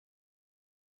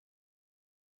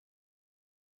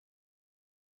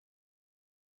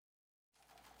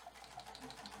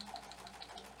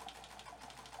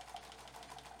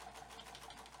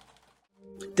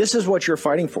This is what you're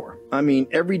fighting for. I mean,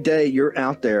 every day you're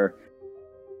out there.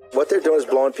 What they're doing is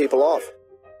blowing people off.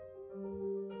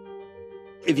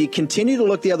 If you continue to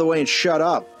look the other way and shut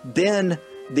up, then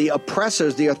the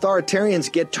oppressors, the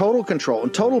authoritarians, get total control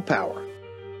and total power.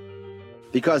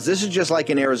 Because this is just like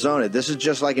in Arizona. This is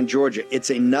just like in Georgia. It's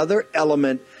another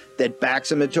element that backs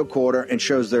them into a corner and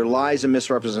shows their lies and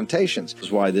misrepresentations. This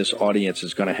is why this audience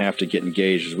is going to have to get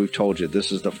engaged. As we've told you,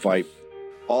 this is the fight.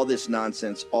 All this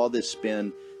nonsense, all this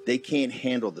spin, they can't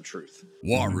handle the truth.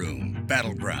 War Room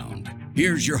Battleground.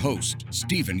 Here's your host,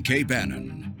 Stephen K.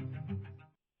 Bannon.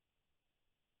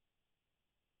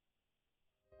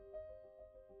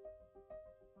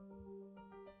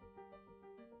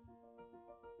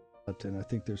 And I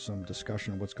think there's some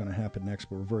discussion of what's going to happen next,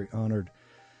 but we're very honored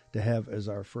to have as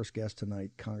our first guest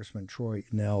tonight Congressman Troy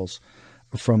Nehls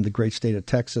from the great state of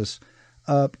Texas.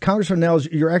 Congressman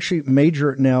Nehls, you're actually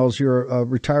Major Nehls. You're a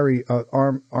retiree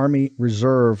Army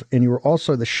Reserve, and you were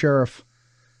also the sheriff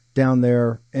down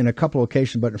there in a couple of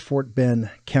locations, but in Fort Bend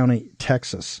County,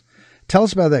 Texas. Tell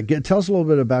us about that. Tell us a little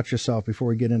bit about yourself before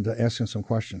we get into asking some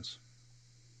questions.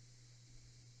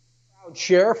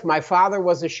 Sheriff. My father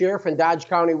was a sheriff in Dodge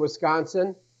County,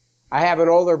 Wisconsin. I have an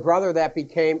older brother that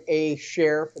became a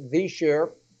sheriff, the sheriff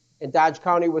in Dodge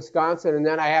County, Wisconsin. And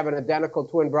then I have an identical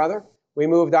twin brother. We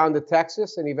moved down to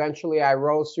Texas, and eventually I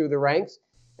rose through the ranks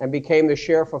and became the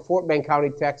sheriff of Fort Bend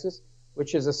County, Texas,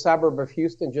 which is a suburb of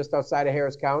Houston just outside of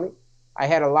Harris County. I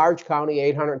had a large county,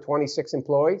 826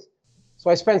 employees. So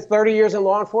I spent 30 years in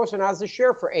law enforcement. I was the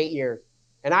sheriff for 8 years.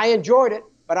 And I enjoyed it.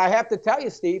 But I have to tell you,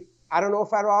 Steve, I don't know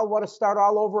if I'd all want to start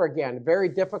all over again. Very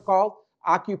difficult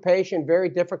occupation, very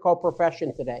difficult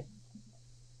profession today.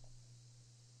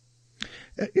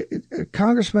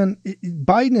 Congressman,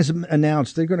 Biden has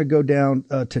announced they're going to go down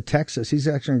to Texas. He's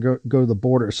actually going to go to the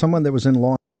border. Someone that was in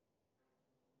law.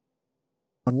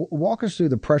 Walk us through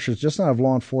the pressures, just not of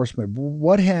law enforcement.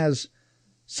 What has,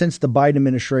 since the Biden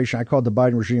administration, I call it the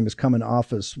Biden regime, has come in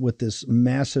office with this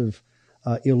massive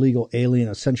illegal alien,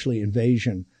 essentially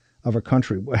invasion of our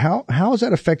country. How has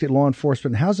that affected law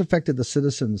enforcement? How has it affected the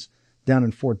citizens down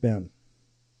in Fort Bend?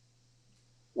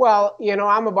 Well, you know,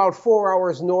 I'm about 4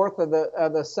 hours north of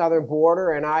the southern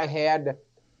border, and I had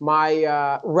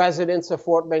my residents of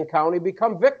Fort Bend County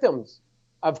become victims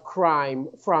of crime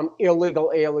from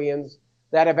illegal aliens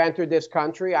that have entered this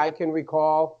country. I can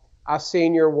recall a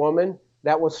senior woman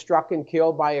that was struck and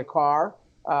killed by a car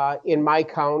in my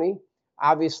county.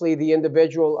 Obviously, the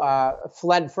individual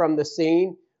fled from the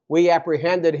scene. We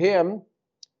apprehended him.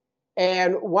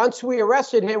 And once we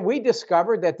arrested him, we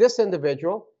discovered that this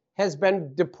individual has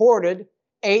been deported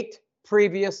 8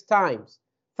 previous times.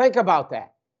 Think about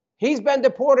that. He's been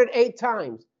deported 8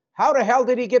 times. How the hell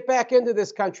did he get back into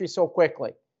this country so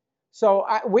quickly? So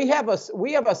we have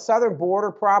a southern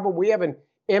border problem. We have an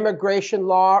immigration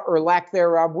law or lack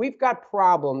thereof. We've got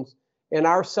problems in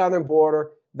our southern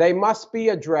border. They must be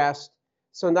addressed.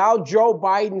 So now Joe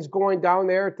Biden's going down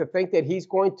there to think that he's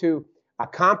going to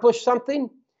accomplish something.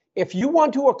 If you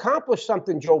want to accomplish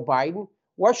something, Joe Biden,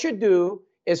 what you do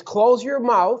is close your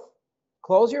mouth,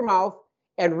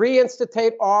 and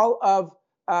institute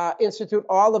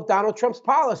all of Donald Trump's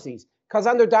policies. Because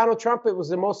under Donald Trump, it was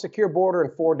the most secure border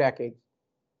in 4 decades.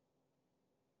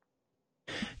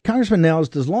 Congressman Nehls,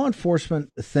 does law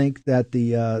enforcement think that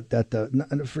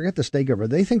forget the state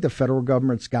government, they think the federal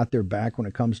government's got their back when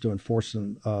it comes to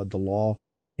enforcing the law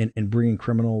and bringing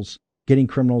getting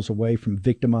criminals away from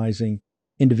victimizing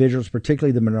individuals,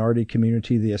 particularly the minority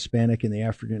community, the Hispanic and the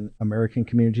African American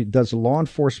community? Does the law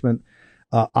enforcement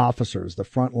officers, the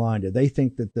front line, do they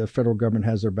think that the federal government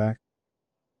has their back?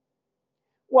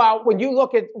 Well, when you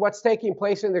look at what's taking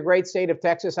place in the great state of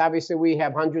Texas, obviously we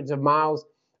have hundreds of miles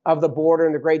of the border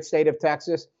in the great state of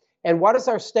Texas. And what has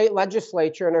our state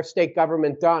legislature and our state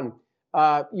government done?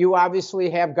 You obviously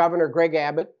have Governor Greg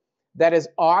Abbott that is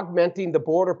augmenting the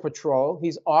Border Patrol.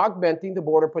 He's augmenting the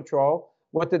Border Patrol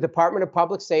with the Department of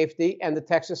Public Safety and the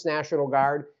Texas National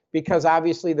Guard, because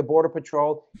obviously the Border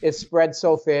Patrol is spread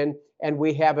so thin and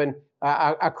we have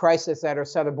a crisis at our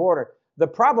southern border. The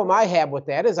problem I have with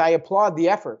that is I applaud the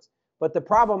efforts, but the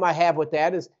problem I have with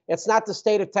that is it's not the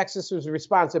state of Texas's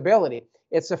responsibility.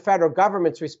 It's the federal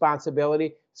government's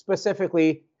responsibility,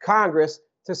 specifically Congress,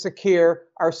 to secure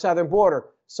our southern border.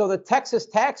 So the Texas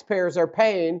taxpayers are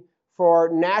paying for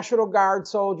National Guard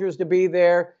soldiers to be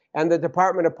there and the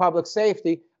Department of Public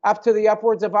Safety up to the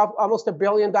upwards of almost $1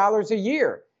 billion a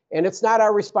year. And it's not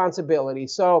our responsibility.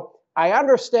 So I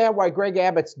understand why Greg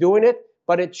Abbott's doing it,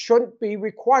 but it shouldn't be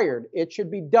required. It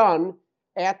should be done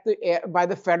by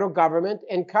the federal government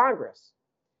and Congress.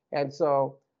 And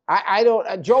so I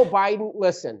don't, Joe Biden,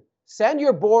 listen, Send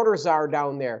your border czar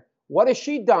down there. What has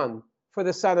she done for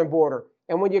the southern border?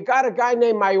 And when you got a guy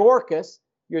named Mayorkas,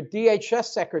 your DHS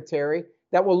secretary,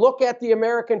 that will look at the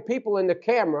American people in the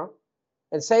camera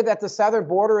and say that the southern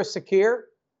border is secure,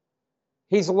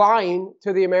 he's lying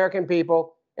to the American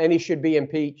people, and he should be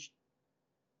impeached.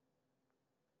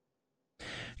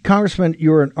 Congressman,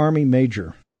 you're an Army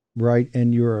major, right?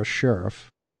 And you're a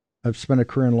sheriff. I've spent a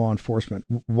career in law enforcement.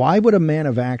 Why would a man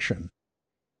of action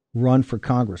run for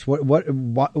Congress?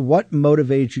 What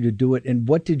motivated you to do it, and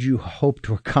what did you hope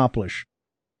to accomplish?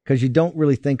 Because you don't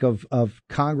really think of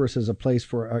Congress as a place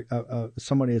for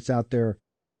somebody that's out there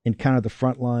in kind of the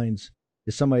front lines,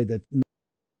 is somebody that.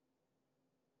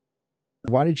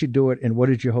 Why did you do it, and what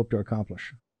did you hope to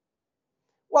accomplish?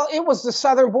 Well, it was the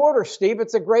southern border, Steve.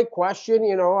 It's a great question.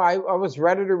 You know, I was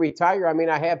ready to retire. I mean,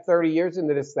 I have 30 years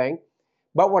into this thing.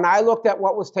 But when I looked at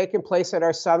what was taking place at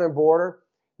our southern border,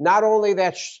 not only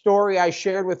that story I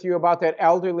shared with you about that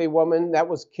elderly woman that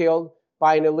was killed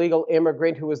by an illegal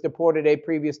immigrant who was deported a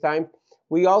previous time,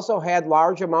 we also had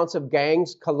large amounts of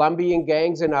gangs, Colombian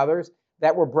gangs and others,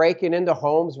 that were breaking into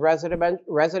homes,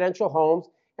 residential homes,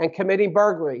 and committing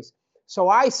burglaries. So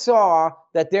I saw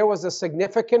that there was a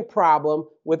significant problem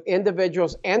with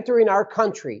individuals entering our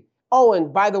country. Oh,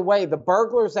 and by the way, the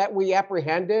burglars that we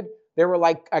apprehended, there were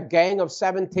like a gang of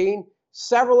 17.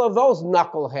 Several of those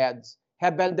knuckleheads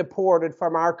have been deported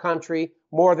from our country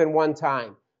more than one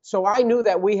time. So I knew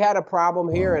that we had a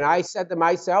problem here, and I said to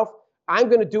myself, I'm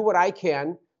going to do what I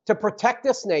can to protect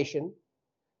this nation,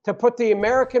 to put the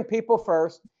American people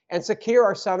first, and secure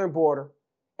our southern border.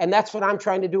 And that's what I'm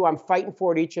trying to do. I'm fighting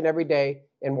for it each and every day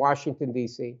in Washington,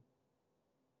 D.C.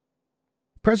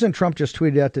 President Trump just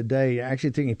tweeted out today. I actually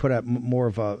think he put out more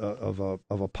of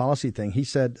a policy thing. He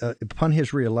said upon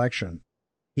his reelection,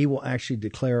 he will actually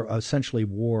declare essentially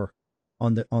war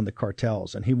on the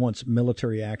cartels, and he wants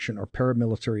military action or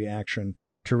paramilitary action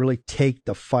to really take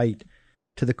the fight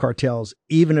to the cartels,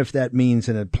 even if that means,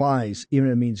 and it applies, even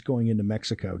if it means going into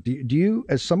Mexico. Do you,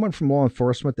 as someone from law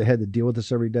enforcement that had to deal with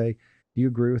this every day, do you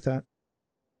agree with that?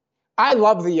 I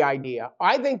love the idea.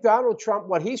 I think Donald Trump,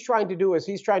 what he's trying to do is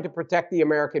he's trying to protect the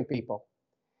American people.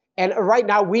 And right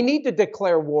now, we need to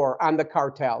declare war on the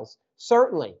cartels,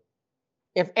 certainly.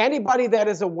 If anybody that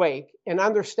is awake and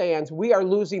understands we are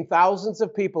losing thousands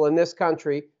of people in this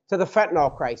country to the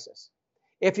fentanyl crisis.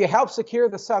 If you help secure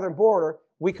the southern border,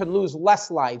 we could lose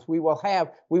less lives. We won't have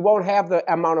the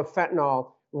amount of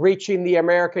fentanyl reaching the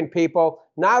American people,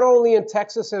 not only in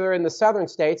Texas or in the southern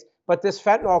states, but this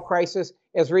fentanyl crisis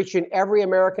is reaching every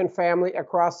American family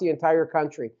across the entire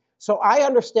country. So I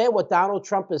understand what Donald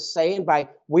Trump is saying by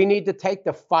we need to take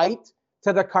the fight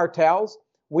to the cartels.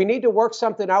 We need to work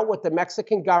something out with the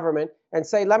Mexican government and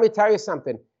say, let me tell you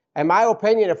something. In my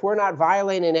opinion, if we're not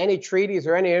violating any treaties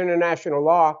or any international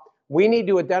law, we need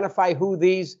to identify who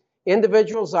these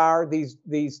individuals are,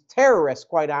 these terrorists,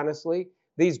 quite honestly,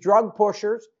 these drug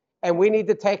pushers, and we need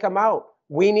to take them out.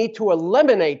 We need to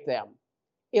eliminate them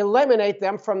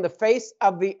from the face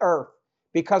of the earth,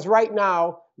 because right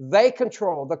now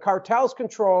the cartels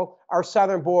control our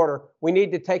southern border. We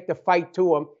need to take the fight to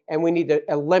them, and we need to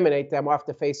eliminate them off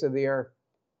the face of the earth.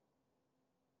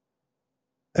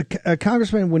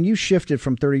 Congressman, when you shifted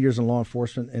from 30 years in law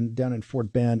enforcement and down in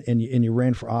Fort Bend and you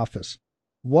ran for office,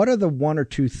 what are the one or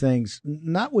two things,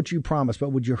 not what you promised,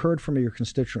 but what you heard from your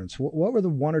constituents? What were the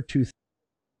one or two things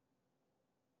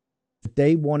that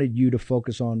they wanted you to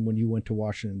focus on when you went to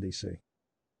Washington, D.C.?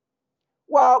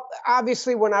 Well,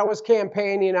 obviously, when I was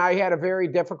campaigning, I had a very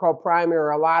difficult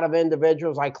primary. A lot of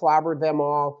individuals, I clobbered them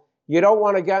all. You don't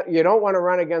want to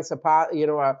run against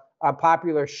a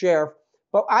popular sheriff.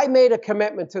 But I made a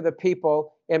commitment to the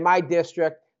people in my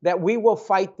district that we will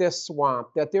fight this swamp,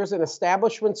 that there's an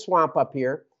establishment swamp up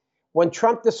here. When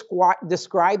Trump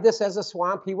described this as a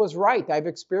swamp, he was right. I've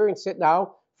experienced it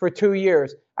now for 2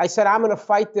 years. I said, I'm going to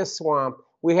fight this swamp.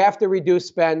 We have to reduce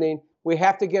spending. We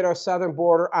have to get our southern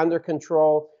border under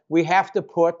control. We have to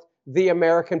put the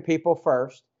American people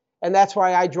first. And that's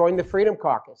why I joined the Freedom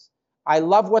Caucus. I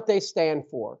love what they stand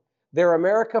for. They're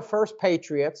America First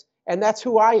patriots, and that's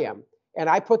who I am. And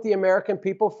I put the American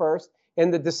people first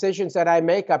in the decisions that I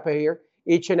make up here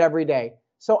each and every day.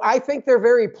 So I think they're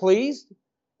very pleased,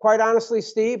 quite honestly,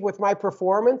 Steve, with my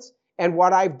performance and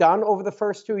what I've done over the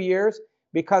first 2 years,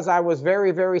 because I was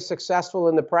very, very successful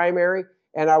in the primary,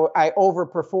 and I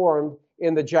overperformed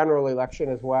in the general election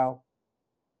as well.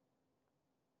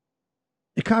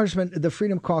 Congressman, the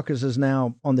Freedom Caucus is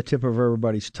now on the tip of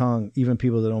everybody's tongue, even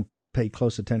people that don't pay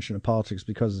close attention to politics,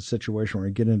 because of the situation. We're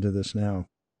going to get into this now.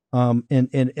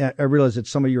 And I realize that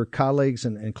some of your colleagues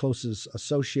and closest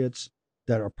associates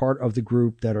that are part of the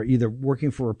group that are either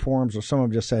working for reforms or some of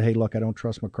them just said, hey, look, I don't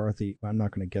trust McCarthy. I'm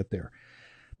not going to get there.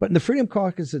 But in the Freedom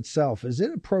Caucus itself, is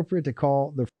it appropriate to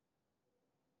call the...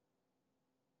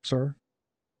 Sir?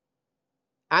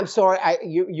 I'm sorry.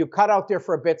 You cut out there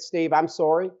for a bit, Steve. I'm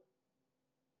sorry.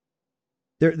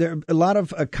 There a lot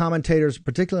of commentators,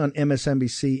 particularly on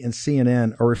MSNBC and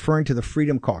CNN, are referring to the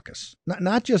Freedom Caucus,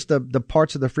 not just the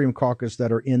parts of the Freedom Caucus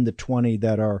that are in the 20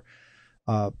 that are,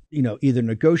 either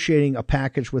negotiating a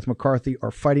package with McCarthy or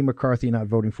fighting McCarthy and not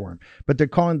voting for him, but they're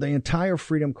calling the entire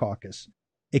Freedom Caucus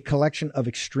a collection of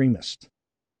extremists.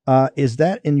 Is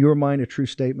that, in your mind, a true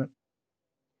statement?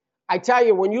 I tell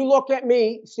you, when you look at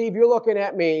me, Steve, you're looking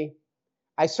at me.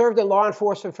 I served in law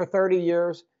enforcement for 30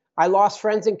 years. I lost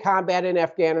friends in combat in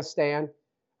Afghanistan.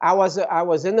 I was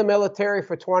in the military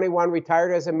for 21,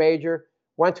 retired as a major,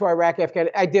 went to Iraq,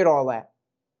 Afghanistan. I did all that.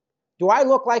 Do I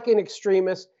look like an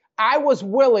extremist? I was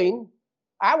willing,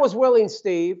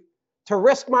 Steve, to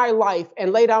risk my life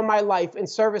and lay down my life in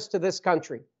service to this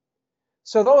country.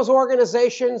 So those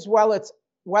organizations,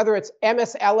 whether it's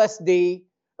MSLSD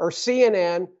or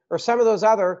CNN or some of those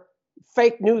other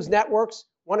fake news networks,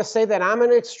 want to say that I'm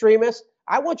an extremist.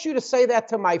 I want you to say that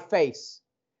to my face,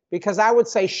 because I would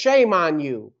say, shame on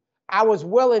you. I was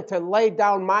willing to lay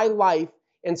down my life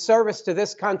in service to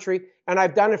this country, and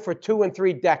I've done it for 2 and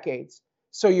 3 decades.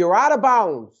 So you're out of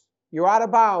bounds. You're out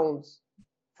of bounds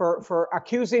for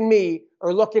accusing me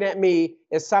or looking at me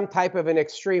as some type of an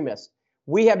extremist.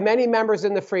 We have many members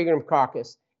in the Freedom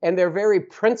Caucus, and they're very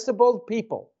principled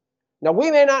people. Now, we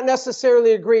may not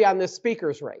necessarily agree on this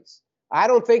speaker's race. I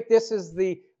don't think this is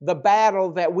the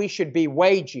battle that we should be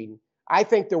waging. I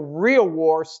think the real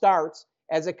war starts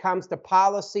as it comes to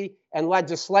policy and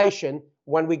legislation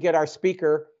when we get our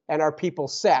speaker and our people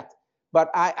set. But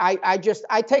I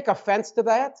take offense to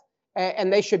that,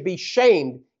 and they should be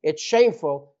shamed. It's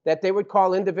shameful that they would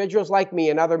call individuals like me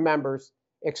and other members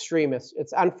extremists.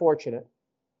 It's unfortunate.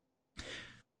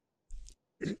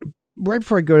 Right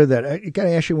before I go to that, I got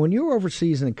to ask you, when you were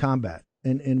overseas in combat,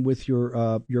 and with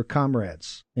your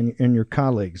comrades and your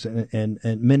colleagues and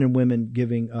men and women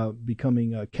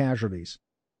becoming casualties,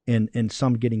 and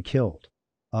some getting killed,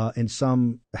 and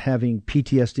some having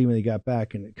PTSD when they got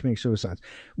back and committing suicides.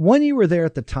 When you were there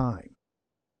at the time,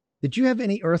 did you have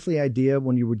any earthly idea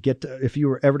when you would if you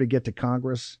were ever to get to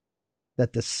Congress,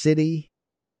 that the city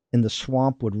in the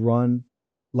swamp would run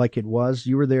like it was?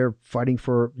 You were there fighting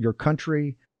for your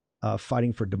country,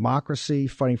 fighting for democracy,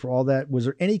 fighting for all that. Was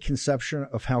there any conception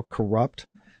of how corrupt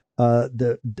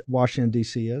the Washington,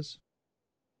 D.C. is?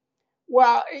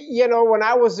 Well, when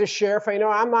I was a sheriff,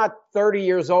 I'm not 30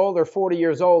 years old or 40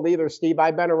 years old either, Steve.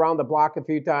 I've been around the block a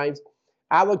few times.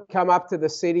 I would come up to the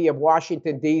city of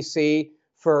Washington, D.C.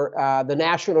 for the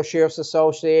National Sheriff's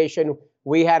Association.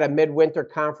 We had a midwinter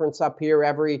conference up here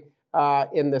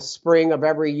in the spring of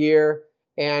every year.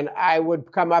 And I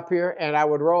would come up here and I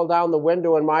would roll down the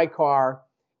window in my car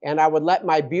and I would let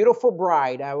my beautiful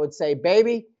bride, I would say,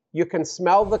 baby, you can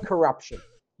smell the corruption.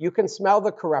 You can smell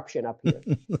the corruption up here.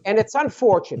 And it's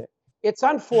unfortunate. It's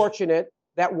unfortunate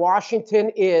that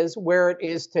Washington is where it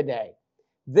is today.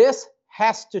 This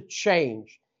has to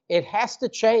change. It has to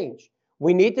change.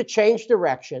 We need to change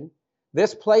direction.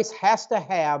 This place has to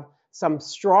have some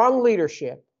strong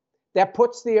leadership that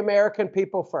puts the American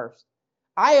people first.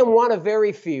 I am one of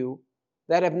very few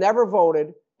that have never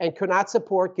voted and could not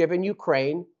support giving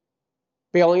Ukraine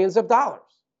billions of dollars.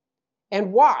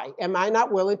 And why am I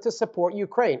not willing to support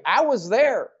Ukraine? I was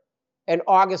there in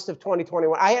August of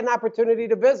 2021. I had an opportunity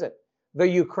to visit the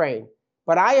Ukraine,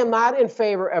 but I am not in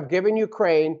favor of giving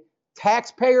Ukraine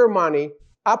taxpayer money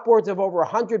upwards of over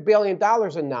 $100 billion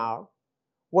now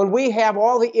when we have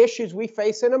all the issues we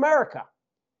face in America.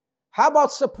 How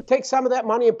about take some of that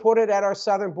money and put it at our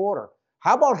southern border?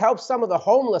 How about help some of the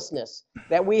homelessness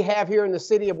that we have here in the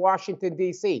city of Washington,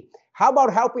 D.C.? How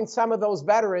about helping some of those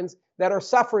veterans that are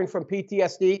suffering from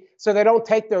PTSD so they don't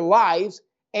take their lives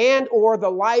and or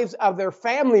the lives of their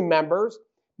family members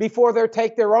before they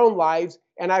take their own lives?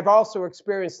 And I've also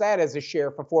experienced that as a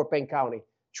sheriff of Fort Bend County.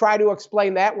 Try to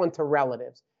explain that one to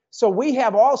relatives. So we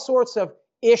have all sorts of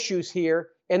issues here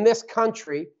in this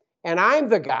country, and I'm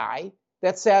the guy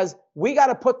that says we got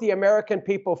to put the American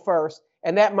people first,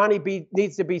 and that money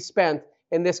needs to be spent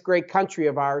in this great country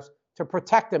of ours to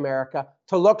protect America,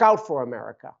 to look out for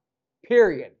America,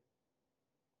 period.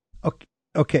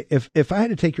 Okay. If I had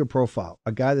to take your profile,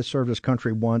 a guy that served his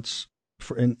country once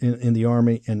in the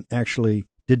Army and actually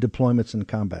did deployments in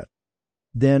combat,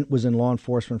 then was in law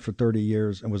enforcement for 30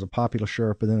 years and was a popular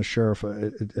sheriff, but then a sheriff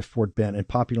at Fort Bend and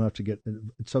popular enough to get.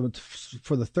 So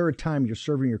for the third time, you're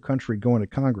serving your country going to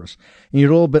Congress. And you're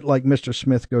a little bit like Mr.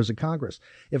 Smith goes to Congress.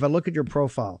 If I look at your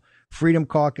profile, Freedom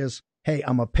Caucus, hey,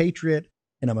 I'm a patriot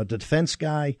and I'm a defense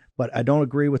guy, but I don't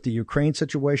agree with the Ukraine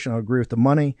situation. I don't agree with the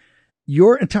money.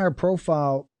 Your entire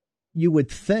profile, you would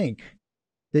think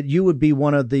that you would be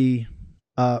one of the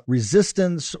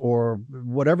resistance or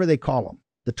whatever they call them,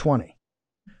 the 20.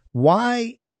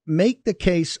 Why make the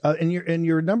case? And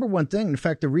your number one thing, in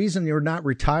fact, the reason you're not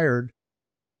retired,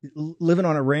 living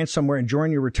on a ranch somewhere,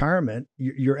 enjoying your retirement,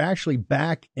 you're actually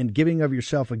back and giving of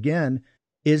yourself again,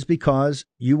 is because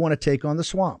you want to take on the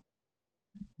swamp.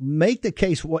 Make the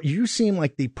case. What you seem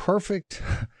like the perfect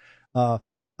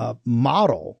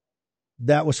model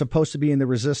that was supposed to be in the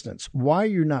resistance. Why are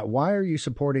you not? Why are you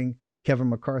supporting Kevin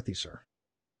McCarthy, sir?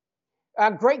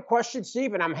 Great question,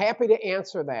 Steve, and I'm happy to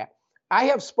answer that. I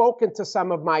have spoken to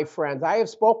some of my friends. I have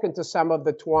spoken to some of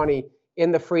the 20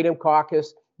 in the Freedom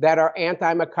Caucus that are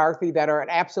anti-McCarthy, that are an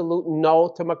absolute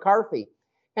no to McCarthy.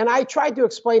 And I tried to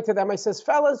explain to them, I says,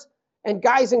 fellas and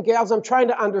guys and gals, I'm trying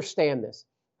to understand this.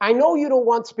 I know you don't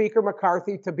want Speaker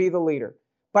McCarthy to be the leader,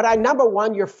 but number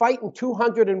one, you're fighting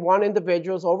 201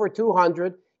 individuals, over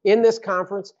 200 in this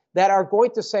conference that are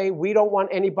going to say, we don't want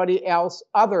anybody else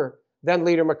other than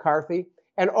Leader McCarthy.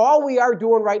 And all we are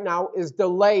doing right now is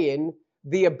delaying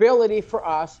the ability for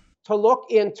us to look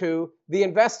into the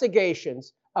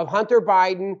investigations of Hunter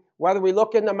Biden, whether we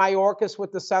look into Mayorkas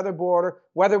with the southern border,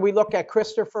 whether we look at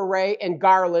Christopher Wray and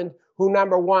Garland, who,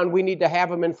 number one, we need to have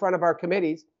them in front of our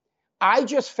committees. I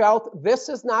just felt this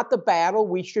is not the battle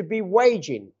we should be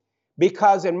waging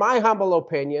because, in my humble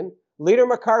opinion, Leader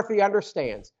McCarthy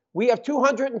understands we have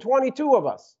 222 of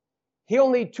us. He'll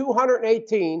need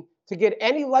 218 to get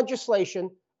any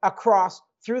legislation across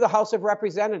through the House of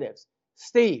Representatives.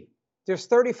 Steve, there's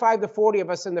 35 to 40 of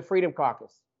us in the Freedom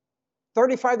Caucus.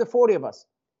 35 to 40 of us.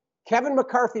 Kevin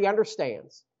McCarthy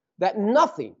understands that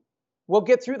nothing will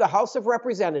get through the House of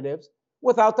Representatives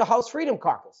without the House Freedom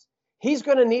Caucus. He's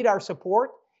going to need our support,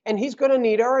 and he's going to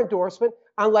need our endorsement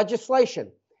on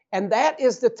legislation. And that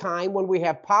is the time when we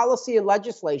have policy and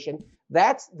legislation.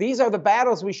 These are the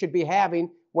battles we should be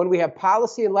having when we have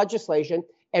policy and legislation.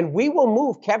 And we will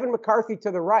move Kevin McCarthy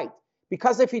to the right,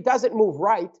 because if he doesn't move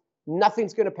right,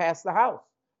 nothing's going to pass the House,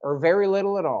 or very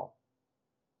little at all.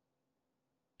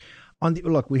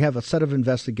 Look, we have a set of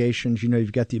investigations. You know,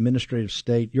 you've got the administrative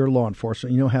state, your law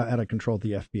enforcement. You know how out of control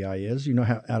the FBI is. You know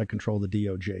how out of control the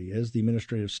DOJ is, the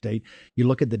administrative state. You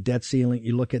look at the debt ceiling.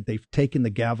 You look at they've taken the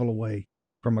gavel away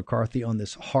from McCarthy on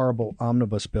this horrible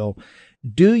omnibus bill.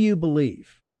 Do you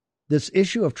believe this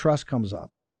issue of trust comes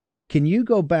up? Can you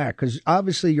go back? Because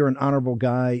obviously you're an honorable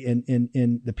guy and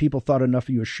the people thought enough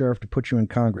of you as sheriff to put you in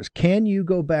Congress. Can you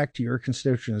go back to your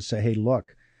constituents and say, hey,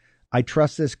 look, I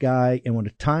trust this guy, and when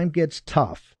the time gets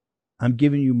tough, I'm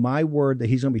giving you my word that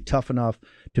he's going to be tough enough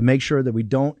to make sure that we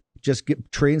don't just get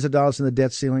trillions of dollars in the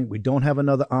debt ceiling. We don't have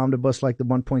another omnibus like the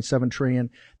 1.7 trillion,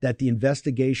 that the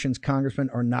investigations, congressmen,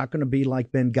 are not going to be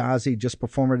like Benghazi, just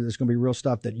performative. There's going to be real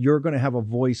stuff, that you're going to have a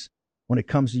voice when it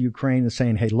comes to Ukraine and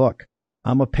saying, hey, look,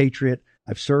 I'm a patriot.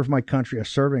 I've served my country. I've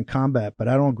served in combat, but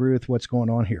I don't agree with what's going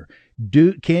on here.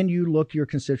 Can you look your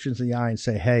constituents in the eye and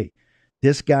say, hey,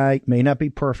 this guy may not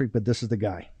be perfect, but this is the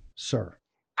guy, sir?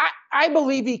 I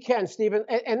believe he can, Stephen.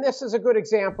 And this is a good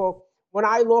example. When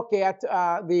I look at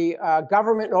the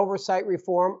government oversight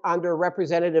reform under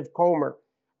Representative Comer,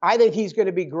 I think he's going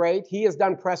to be great. He has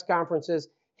done press conferences.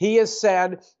 He has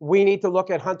said, we need to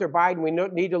look at Hunter Biden. We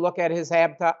need to look at his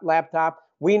laptop.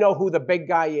 We know who the big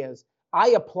guy is. I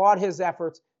applaud his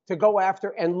efforts to go after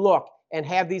and look and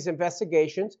have these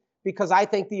investigations, because I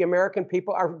think the American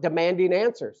people are demanding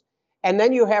answers. And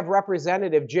then you have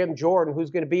Representative Jim Jordan,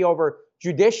 who's going to be over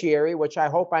judiciary, which I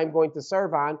hope I'm going to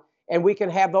serve on. And we can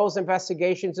have those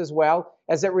investigations as well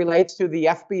as it relates to the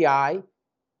FBI,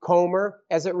 Comer,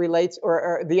 as it relates,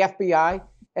 or the FBI,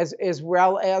 as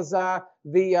well as the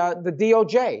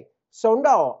DOJ. So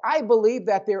no, I believe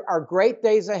that there are great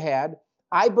days ahead.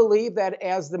 I believe that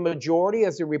as the majority,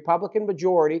 as the Republican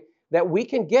majority, that we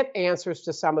can get answers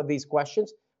to some of these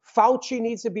questions. Fauci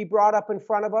needs to be brought up in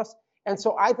front of us. And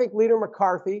so I think Leader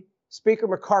McCarthy, Speaker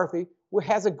McCarthy,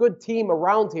 has a good team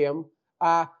around him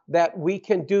that we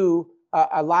can do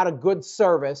a lot of good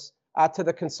service to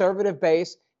the conservative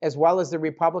base as well as the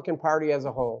Republican Party as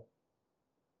a whole.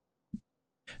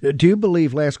 Do you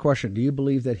believe, last question, do you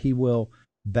believe that he will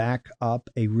back up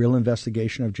a real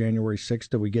investigation of January 6th?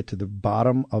 Do we get to the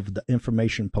bottom of the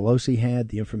information Pelosi had,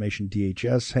 the information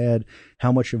DHS had,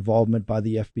 how much involvement by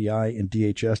the FBI and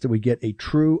DHS? Do we get a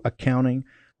true accounting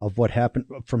of what happened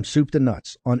from soup to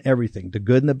nuts on everything, the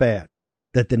good and the bad,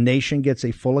 that the nation gets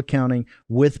a full accounting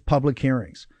with public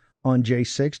hearings on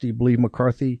J6? Do you believe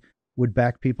McCarthy would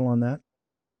back people on that?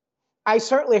 I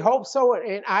certainly hope so,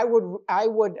 and I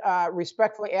would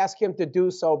respectfully ask him to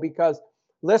do so because,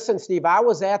 listen, Steve, I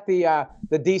was at the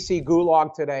D.C.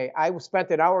 Gulag today. I spent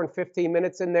an hour and 15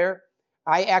 minutes in there.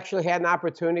 I actually had an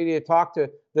opportunity to talk to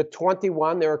the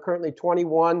 21. There are currently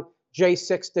 21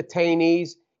 J6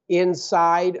 detainees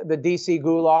inside the D.C.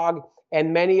 Gulag,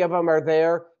 and many of them are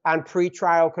there on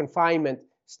pretrial confinement.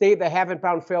 Steve, they haven't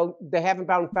been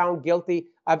found guilty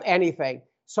of anything.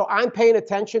 So I'm paying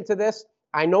attention to this.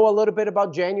 I know a little bit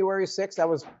about January 6th. I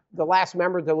was the last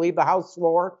member to leave the House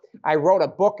floor. I wrote a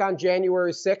book on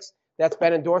January 6th that's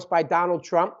been endorsed by Donald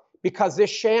Trump because this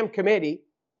sham committee,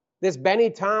 this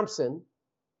Benny Thompson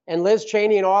and Liz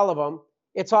Cheney and all of them,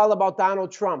 it's all about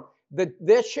Donald Trump.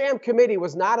 This sham committee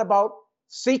was not about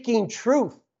seeking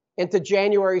truth into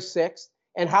January 6th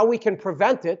and how we can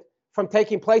prevent it from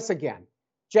taking place again.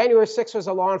 January 6th was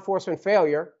a law enforcement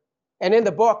failure. And in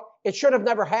the book, it should have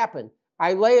never happened.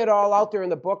 I lay it all out there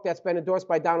in the book that's been endorsed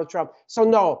by Donald Trump. So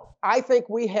no, I think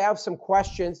we have some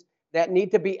questions that need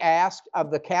to be asked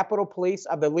of the Capitol Police,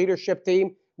 of the leadership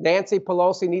team. Nancy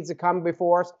Pelosi needs to come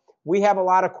before us. We have a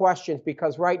lot of questions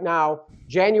because right now,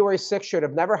 January 6th should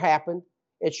have never happened.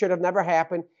 It should have never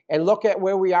happened. And look at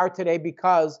where we are today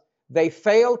because they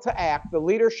failed to act. The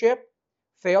leadership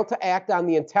failed to act on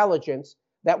the intelligence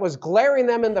that was glaring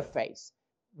them in the face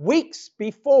weeks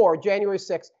before January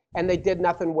 6th, and they did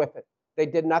nothing with it. They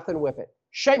did nothing with it.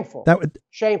 Shameful.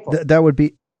 Shameful. That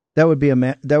would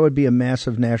be a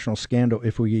massive national scandal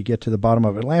if we could get to the bottom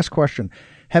of it. Last question.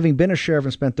 Having been a sheriff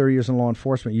and spent 30 years in law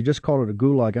enforcement, you just called it a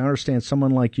gulag. I understand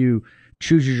someone like you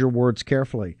chooses your words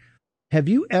carefully. Have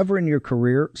you ever in your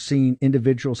career seen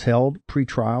individuals held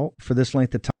pre-trial for this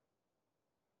length of time?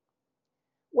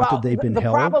 Well, after they've been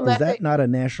held? Is that not a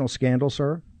national scandal,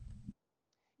 sir?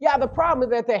 Yeah, the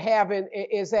problem that they have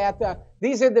is that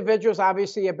these individuals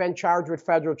obviously have been charged with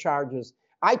federal charges.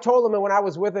 I told them when I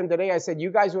was with them today, I said, you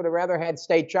guys would have rather had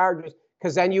state charges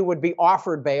because then you would be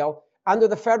offered bail. Under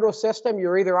the federal system,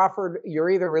 you're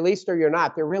either released or you're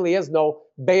not. There really is no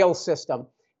bail system.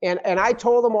 And I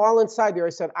told them all inside there,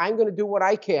 I said, I'm going to do what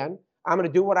I can. I'm going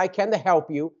to do what I can to help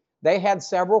you. They had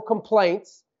several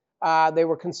complaints. They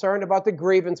were concerned about the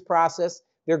grievance process.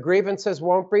 Their grievances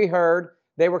won't be heard.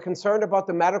 They were concerned about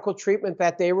the medical treatment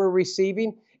that they were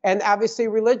receiving and obviously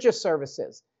religious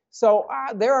services. So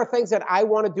there are things that I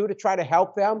want to do to try to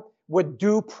help them with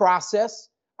due process.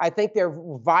 I think their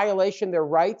violation, their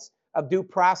rights of due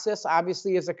process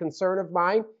obviously is a concern of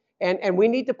mine. And we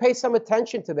need to pay some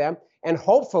attention to them. And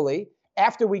hopefully,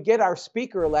 after we get our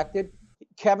speaker elected,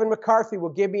 Kevin McCarthy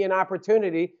will give me an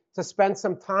opportunity to spend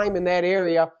some time in that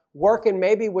area, working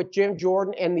maybe with Jim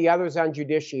Jordan and the others on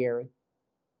judiciary.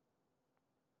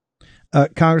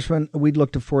 Congressman, we'd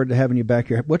look forward to having you back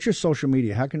here. What's your social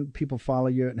media? How can people follow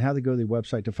you and how they go to the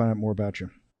website to find out more about you?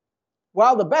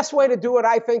 Well, the best way to do it,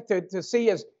 I think, to see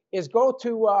is go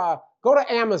to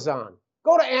Amazon.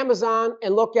 Go to Amazon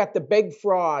and look at The Big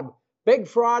Fraud. Big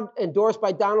Fraud endorsed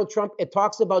by Donald Trump. It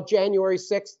talks about January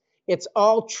 6th. It's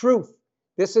all truth.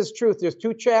 This is truth. There's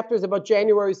 2 chapters about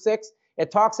January 6th.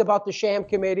 It talks about the sham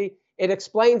committee. It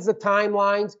explains the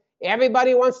timelines.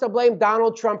 Everybody wants to blame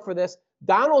Donald Trump for this.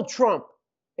 Donald Trump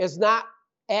is not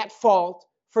at fault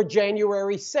for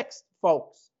January 6th,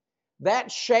 folks.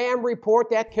 That sham report,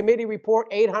 that committee report,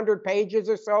 800 pages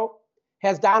or so,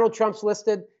 has Donald Trump's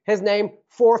listed his name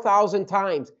 4,000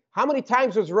 times. How many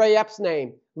times was Ray Epps'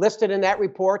 name listed in that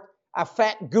report? A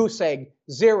fat goose egg,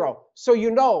 0. So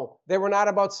you know they were not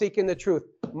about seeking the truth.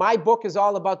 My book is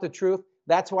all about the truth.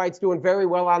 That's why it's doing very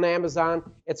well on Amazon.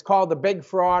 It's called The Big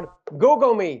Fraud.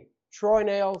 Google me, Troy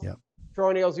Nehls. Yep.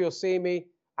 Troy Nehls, you'll see me.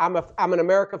 I'm an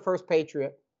America First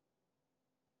patriot.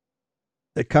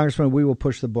 Congressman, we will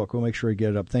push the book. We'll make sure we get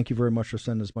it up. Thank you very much for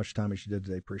spending as much time as you did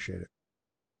today. Appreciate it.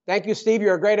 Thank you, Steve.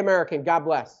 You're a great American. God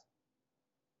bless.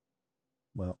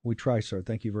 Well, we try, sir.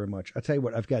 Thank you very much. I'll tell you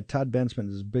what, I've got Todd Bensman.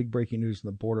 This is big breaking news on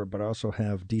the border, but I also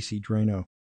have D.C. Drano.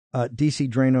 D.C.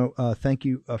 Drano, thank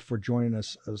you for joining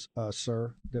us,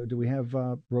 sir. Do we have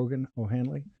Rogan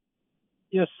O'Hanley?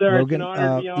 Yes, sir. Rogan, it's an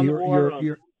honor to be on the war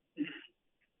room.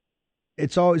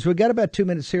 It's always, we've got about 2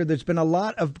 minutes here. There's been a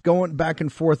lot of going back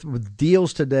and forth with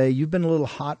deals today. You've been a little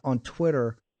hot on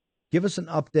Twitter. Give us an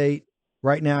update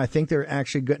right now. I think they're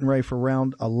actually getting ready for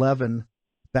round 11,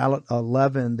 ballot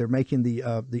 11. They're making the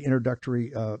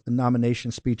introductory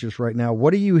nomination speeches right now.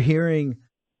 What are you hearing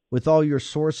with all your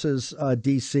sources,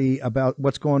 DC, about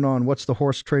what's going on? What's the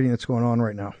horse trading that's going on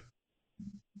right now?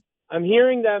 I'm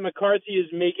hearing that McCarthy is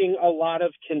making a lot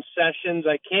of concessions.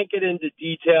 I can't get into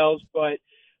details, but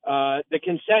the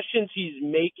concessions he's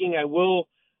making, I will,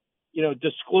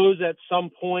 disclose at some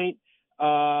point.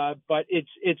 But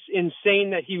it's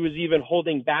insane that he was even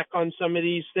holding back on some of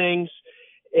these things.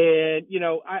 And,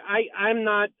 I'm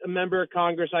not a member of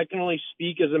Congress. I can only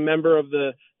speak as a member of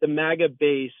the MAGA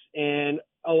base. And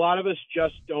a lot of us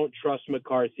just don't trust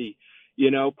McCarthy.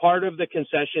 Part of the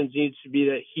concessions needs to be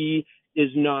that he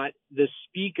is not the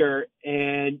speaker.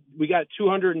 And we got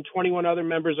 221 other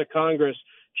members of Congress.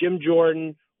 Jim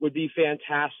Jordan would be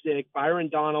fantastic. Byron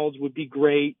Donalds would be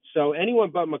great. So anyone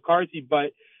but McCarthy.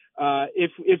 But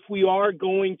if we are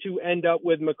going to end up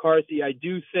with McCarthy, I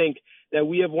do think that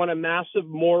we have won a massive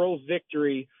moral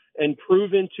victory and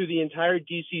proven to the entire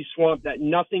D.C. swamp that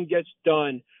nothing gets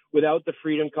done without the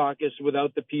Freedom Caucus,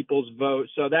 without the people's vote.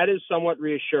 So that is somewhat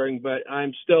reassuring, but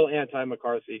I'm still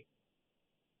anti-McCarthy.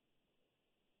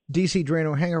 DC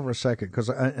Draino, hang over a second, because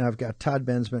I've got Todd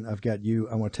Bensman, I've got you.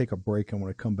 I want to take a break. I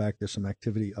want to come back. There's some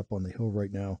activity up on the Hill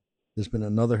right now. There's been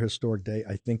another historic day.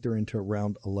 I think they're into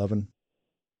round 11.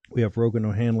 We have Rogan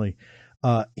O'Hanley.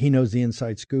 He knows the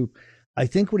inside scoop. I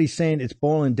think what he's saying, it's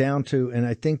boiling down to, and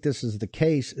I think this is the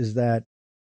case, is that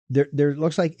there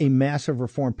looks like a massive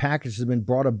reform package has been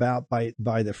brought about by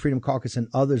the Freedom Caucus and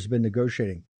others have been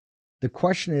negotiating. The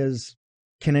question is,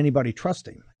 can anybody trust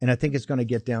him? And I think it's going to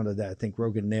get down to that. I think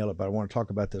Rogan nailed it, but I want to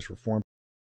talk about this reform.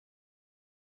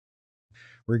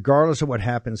 Regardless of what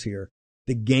happens here,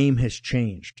 the game has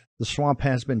changed. The swamp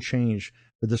has been changed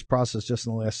with this process just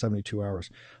in the last 72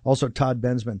 hours. Also, Todd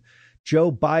Bensman.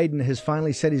 Joe Biden has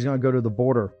finally said he's going to go to the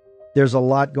border. There's a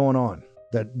lot going on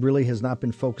that really has not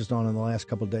been focused on in the last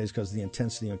couple of days because of the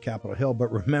intensity on Capitol Hill.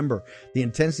 But remember, the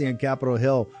intensity on Capitol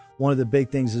Hill, one of the big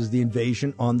things is the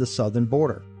invasion on the southern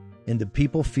border. And the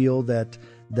people feel that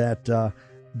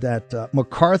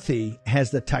McCarthy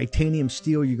has the titanium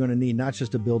steel you're going to need, not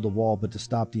just to build a wall, but to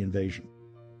stop the invasion.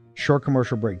 Short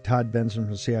commercial break. Todd Benson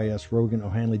from CIS, Rogan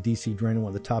O'Hanley, DC Draino, one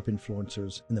of the top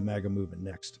influencers in the MAGA movement.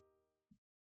 Next.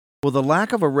 Will the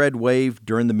lack of a red wave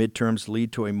during the midterms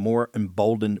lead to a more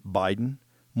emboldened Biden,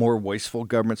 more wasteful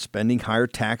government spending, higher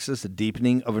taxes, a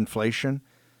deepening of inflation?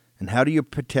 And how do you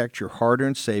protect your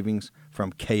hard-earned savings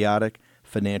from chaotic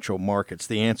financial markets?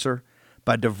 The answer?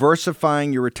 By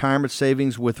diversifying your retirement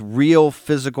savings with real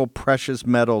physical precious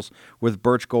metals with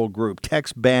Birch Gold Group.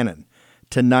 Text Bannon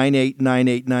to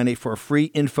 989898 for a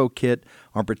free info kit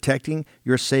on protecting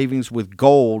your savings with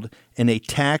gold in a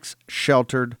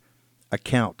tax-sheltered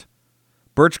account.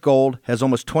 Birch Gold has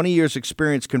almost 20 years'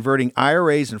 experience converting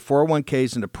IRAs and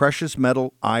 401ks into precious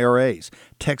metal IRAs.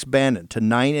 Text Bannon to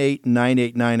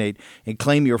 989898 and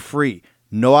claim your free,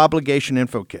 no-obligation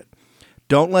info kit.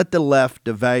 Don't let the left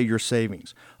devalue your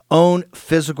savings. Own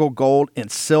physical gold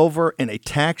and silver in a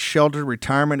tax-sheltered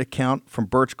retirement account from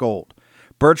Birch Gold.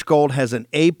 Birch Gold has an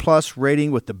A-plus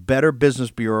rating with the Better Business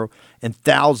Bureau and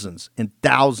thousands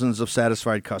of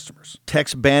satisfied customers.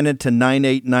 Text Bannon to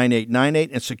 989898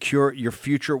 and secure your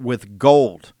future with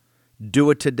gold.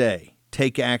 Do it today.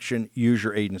 Take action. Use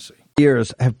your agency.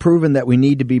 Years have proven that we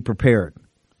need to be prepared.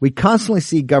 We constantly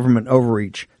see government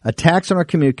overreach, attacks on our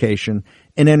communication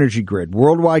and energy grid,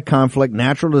 worldwide conflict,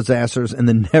 natural disasters, and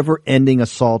the never-ending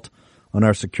assault on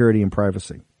our security and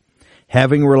privacy.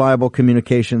 Having reliable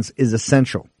communications is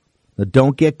essential. Now,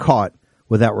 don't get caught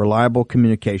without reliable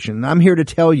communication. And I'm here to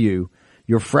tell you,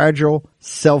 your fragile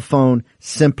cell phone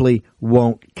simply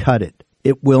won't cut it.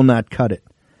 It will not cut it.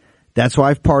 That's why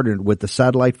I've partnered with the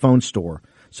Satellite Phone Store,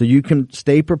 so you can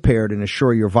stay prepared and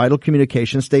assure your vital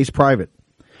communication stays private.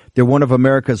 They're one of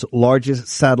America's largest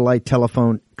satellite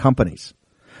telephone companies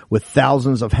with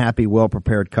thousands of happy,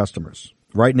 well-prepared customers.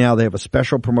 Right now, they have a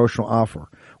special promotional offer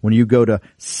when you go to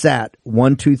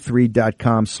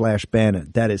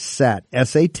sat123.com/Bannon. That is SAT,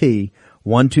 S-A-T,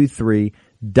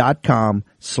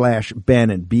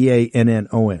 123.com/Bannon,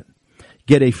 B-A-N-N-O-N.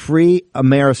 Get a free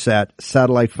Amerisat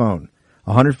satellite phone,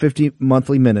 150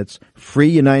 monthly minutes, free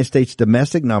United States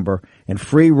domestic number, and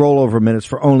free rollover minutes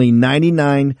for only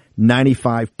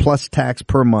 $99.95 plus tax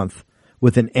per month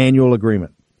with an annual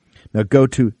agreement. Now go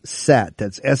to SAT,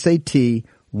 that's S-A-T,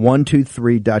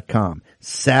 123.com,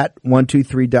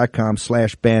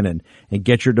 sat123.com/Bannon, and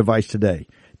get your device today.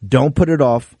 Don't put it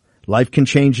off. Life can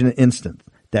change in an instant.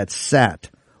 That's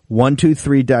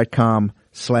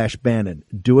sat123.com/Bannon.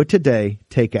 Do it today.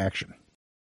 Take action.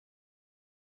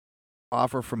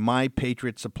 Offer from My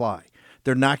Patriot Supply.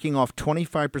 They're knocking off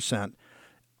 25%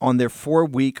 on their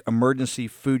 4-week emergency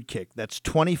food kit. That's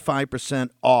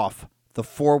 25% off the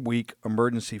 4-week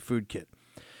emergency food kit.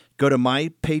 Go to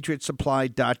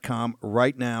MyPatriotSupply.com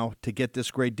right now to get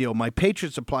this great deal. My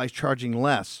Patriot Supply is charging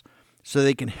less so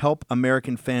they can help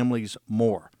American families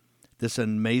more. This is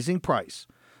an amazing price,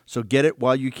 so get it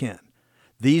while you can.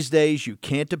 These days, you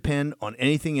can't depend on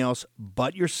anything else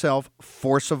but yourself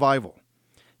for survival.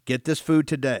 Get this food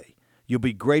today. You'll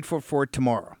be grateful for it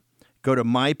tomorrow. Go to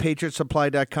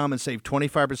mypatriotsupply.com and save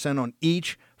 25% on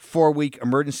each 4-week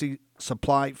emergency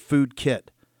supply food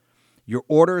kit. Your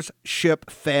orders ship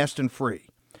fast and free.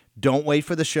 Don't wait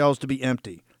for the shelves to be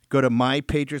empty. Go to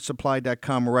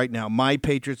mypatriotsupply.com right now.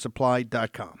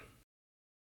 mypatriotsupply.com.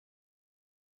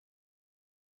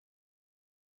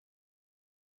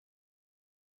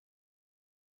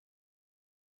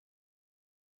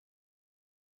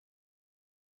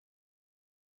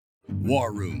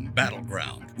 War Room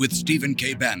Battleground with Stephen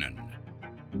K. Bannon.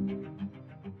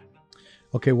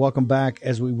 Okay, welcome back.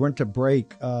 As we went to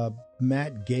break,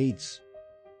 Matt Gaetz,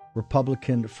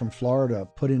 Republican from Florida,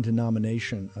 put into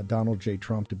nomination Donald J.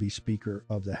 Trump to be Speaker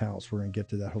of the House. We're going to get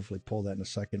to that, hopefully pull that in a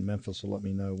second. Memphis will let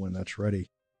me know when that's ready.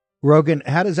 Rogan,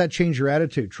 how does that change your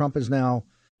attitude? Trump has now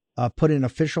put in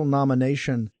official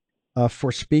nomination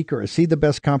for Speaker. Is he the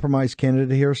best compromise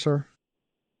candidate here, sir?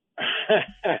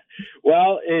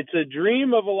 Well, it's a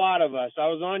dream of a lot of us. I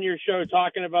was on your show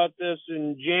talking about this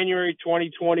in January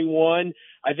 2021.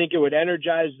 I think it would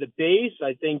energize the base.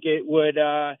 I think it would,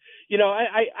 I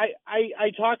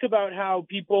talk about how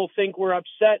people think we're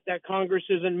upset that Congress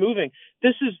isn't moving.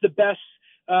 This is the best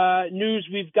news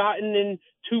we've gotten in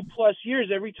 2+ years.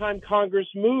 Every time Congress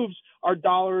moves, our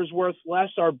dollar is worth less,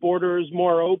 our border is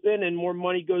more open, and more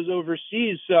money goes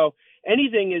overseas. So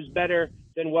anything is better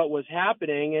than what was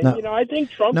happening. And, I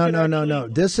think Trump. No.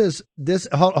 This.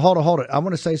 Hold it. I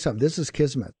want to say something. This is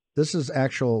kismet. This is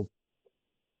actual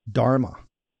dharma.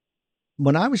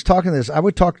 When I was talking this, I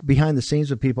would talk behind the scenes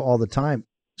with people all the time.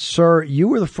 Sir, you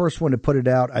were the first one to put it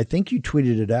out. I think you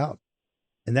tweeted it out.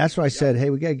 And that's why I said, hey,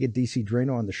 we got to get DC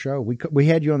Drano on the show. We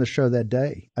had you on the show that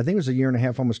day. I think it was 1.5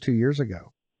 years, almost 2 years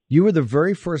ago. You were the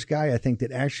very first guy, I think,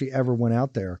 that actually ever went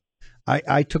out there.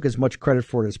 I took as much credit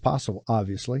for it as possible,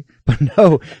 obviously. But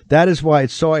no, that is why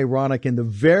it's so ironic. In the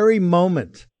very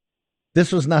moment,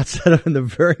 this was not set up in the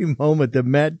very moment that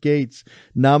Matt Gaetz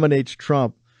nominates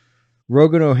Trump,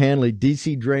 Rogan O'Hanley,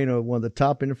 DC Drano, one of the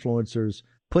top influencers,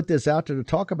 put this out there to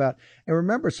talk about. And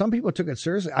remember, some people took it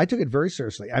seriously. I took it very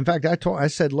seriously. In fact, I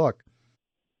said, look,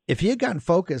 if he had gotten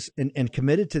focused and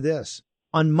committed to this,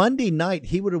 on Monday night,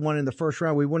 he would have won in the first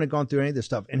round. We wouldn't have gone through any of this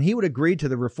stuff. And he would have agreed to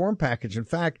the reform package. In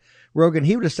fact, Rogan,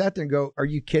 he would have sat there and go, are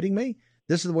you kidding me?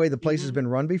 This is the way the place has been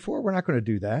run before. We're not going to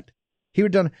do that. He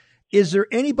would have done. Is there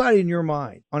anybody in your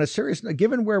mind, on a serious note,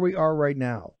 given where we are right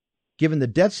now, given the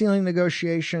debt ceiling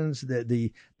negotiations,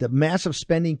 the massive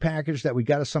spending package that we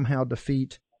got to somehow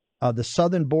defeat, the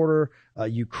southern border,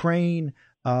 Ukraine,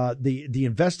 the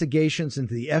investigations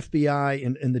into the FBI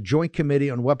and the Joint Committee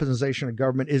on Weaponization of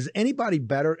Government, is anybody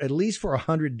better, at least for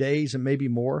 100 days and maybe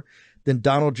more, than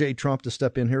Donald J. Trump to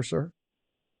step in here, sir?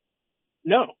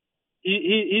 No.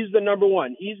 He's the number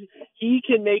one. He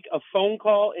can make a phone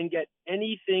call and get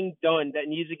anything done that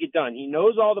needs to get done. He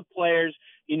knows all the players.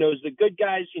 He knows the good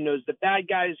guys. He knows the bad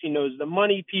guys. He knows the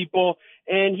money people.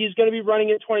 And he's going to be running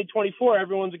in 2024.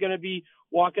 Everyone's going to be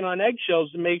walking on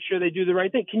eggshells to make sure they do the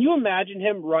right thing. Can you imagine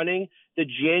him running the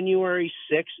January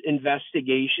 6th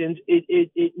investigations?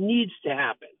 It needs to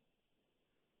happen.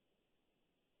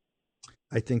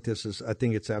 I think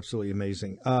it's absolutely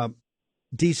amazing.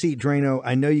 DC Drano,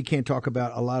 I know you can't talk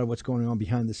about a lot of what's going on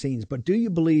behind the scenes, but do you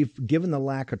believe, given the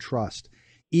lack of trust,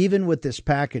 even with this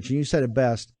package, and you said it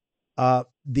best,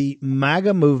 the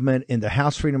MAGA movement in the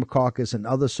House Freedom Caucus and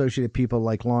other associated people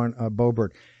like Lauren Boebert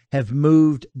have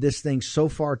moved this thing so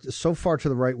far to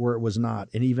the right where it was not,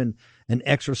 and even an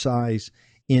exercise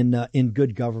in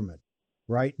good government,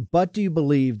 right? But do you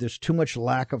believe there's too much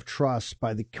lack of trust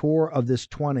by the core of this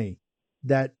 20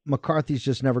 that McCarthy's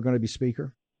just never going to be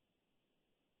Speaker?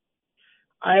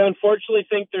 I unfortunately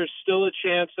think there's still a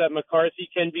chance that McCarthy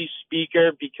can be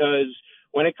Speaker, because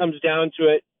when it comes down to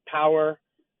it, power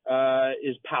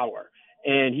is power.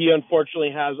 And he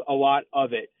unfortunately has a lot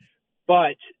of it.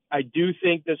 But I do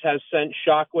think this has sent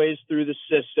shockwaves through the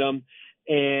system,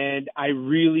 and I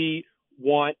really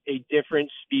want a different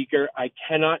Speaker. I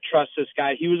cannot trust this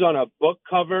guy. He was on a book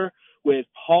cover with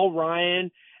Paul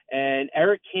Ryan and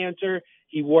Eric Cantor.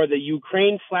 He wore the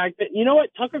Ukraine flag pin. You know what?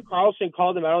 Tucker Carlson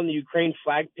called him out on the Ukraine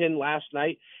flag pin last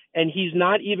night, and he's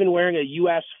not even wearing a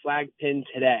U.S. flag pin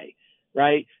today,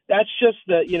 right? That's just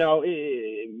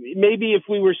maybe if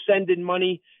we were sending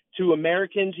money to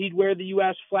Americans, he'd wear the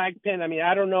U.S. flag pin. I mean,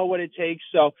 I don't know what it takes.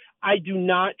 So I do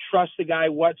not trust the guy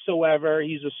whatsoever.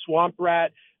 He's a swamp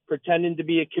rat pretending to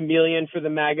be a chameleon for the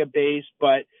MAGA base,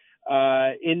 but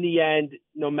in the end,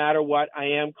 no matter what, I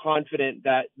am confident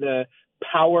that the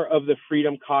power of the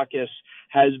Freedom Caucus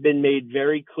has been made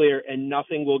very clear, and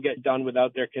nothing will get done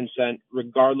without their consent,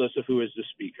 regardless of who is the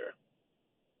speaker.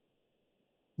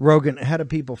 Rogan, how do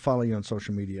people follow you on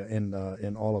social media and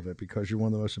in all of it? Because you're one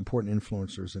of the most important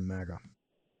influencers in MAGA.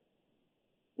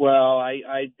 Well,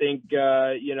 I think,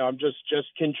 I'm just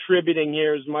contributing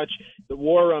here as much. The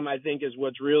War Room, I think, is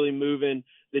what's really moving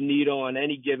the needle on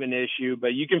any given issue.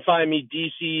 But you can find me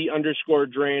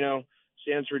DC_Draino,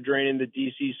 stands for Draining the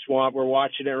DC Swamp. We're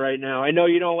watching it right now. I know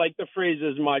you don't like the phrase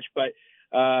as much, but,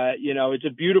 it's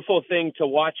a beautiful thing to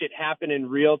watch it happen in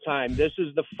real time. This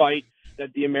is the fight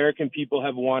that the American people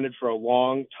have wanted for a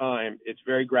long time. It's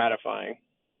very gratifying.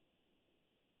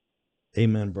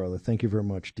 Amen, brother. Thank you very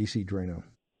much. DC Draino,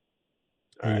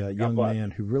 a young man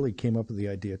who really came up with the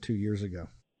idea 2 years ago.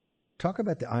 Talk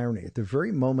about the irony. At the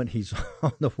very moment he's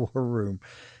on the War Room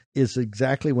is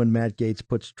exactly when Matt Gaetz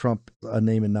puts Trump a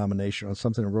name in nomination on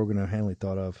something that Rogan O'Hanley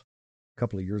thought of a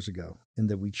couple of years ago and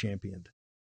that we championed.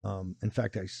 In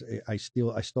fact, I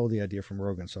stole the idea from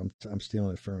Rogan, so I'm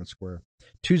stealing it fair and square.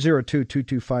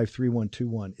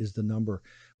 202-225-3121 is the number.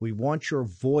 We want your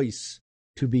voice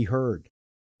to be heard.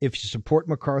 If you support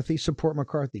McCarthy, support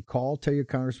McCarthy. Call, tell your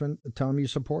congressman, tell him you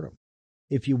support him.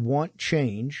 If you want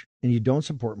change and you don't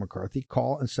support McCarthy,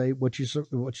 call and say what you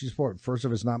support. First,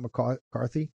 if it's not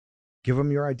McCarthy, give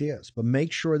them your ideas, but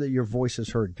make sure that your voice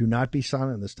is heard. Do not be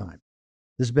silent this time.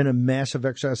 This has been a massive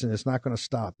exercise, and it's not going to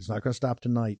stop. It's not going to stop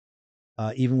tonight,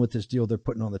 even with this deal they're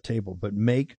putting on the table. But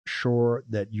make sure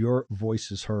that your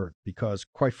voice is heard because,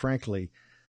 quite frankly,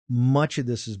 much of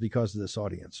this is because of this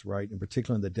audience, right? In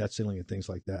particular, in the debt ceiling and things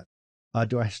like that.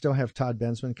 Do I still have Todd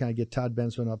Bensman? Can I get Todd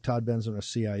Bensman up? Todd Bensman of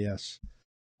CIS.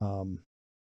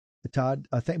 Todd,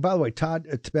 by the way, Todd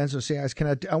Bensman of CIS.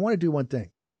 I want to do one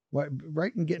thing.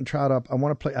 Right in getting Todd up, I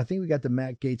want to play. I think we got the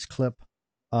Matt Gaetz clip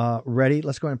ready.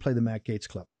 Let's go ahead and play the Matt Gaetz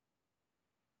clip.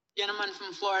 Gentleman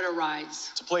from Florida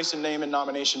rise. To place a name in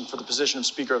nomination for the position of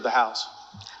Speaker of the House.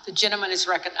 The gentleman is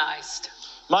recognized.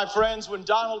 My friends, when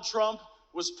Donald Trump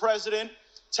was president,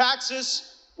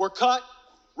 taxes were cut,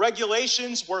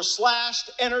 regulations were slashed,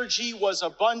 energy was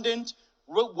abundant,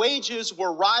 wages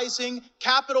were rising,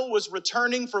 capital was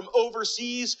returning from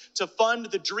overseas to fund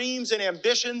the dreams and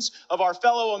ambitions of our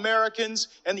fellow Americans,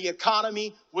 and the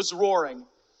economy was roaring.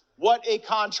 What a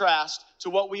contrast to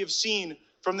what we have seen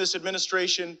from this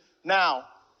administration now.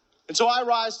 And so I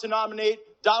rise to nominate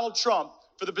Donald Trump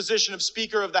for the position of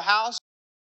Speaker of the House.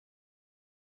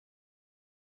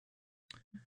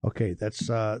 Okay,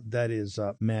 that is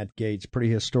Matt Gaetz.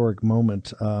 Pretty historic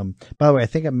moment. By the way, I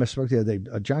think I misspoke the other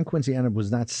day. John Quincy Adams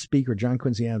was not Speaker. John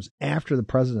Quincy Adams, after the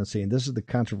presidency, and this is the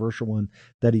controversial one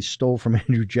that he stole from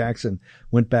Andrew Jackson,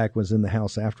 went back, was in the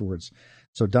House afterwards.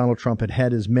 So Donald Trump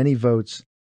had as many votes,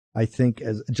 I think,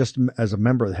 as a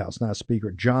member of the House, not a Speaker.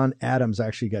 John Adams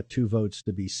actually got 2 votes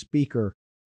to be Speaker.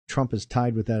 Trump is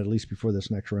tied with that at least before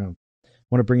this next round.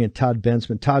 I want to bring in Todd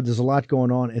Bensman. Todd, there's a lot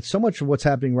going on. And so much of what's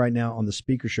happening right now on the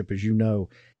speakership, as you know,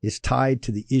 is tied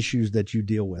to the issues that you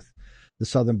deal with, the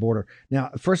southern border.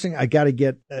 Now, first thing I got to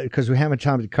get, because we haven't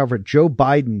time to cover it, Joe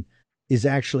Biden is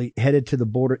actually headed to the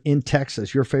border in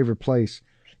Texas, your favorite place.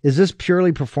 Is this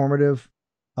purely performative,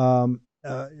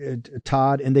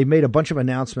 Todd? And they made a bunch of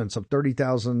announcements of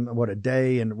 30,000, a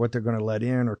day and what they're going to let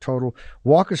in or total.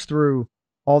 Walk us through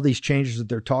all these changes that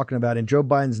they're talking about. And Joe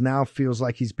Biden's now feels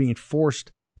like he's being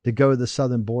forced to go to the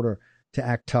southern border to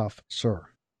act tough, sir.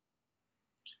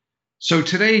 So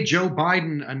today, Joe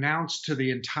Biden announced to the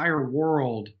entire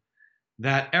world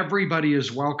that everybody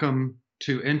is welcome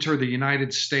to enter the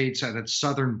United States at its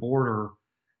southern border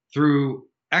through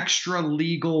extra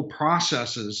legal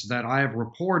processes that I have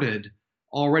reported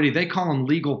already. They call them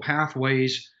legal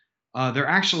pathways. They're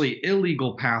actually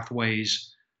illegal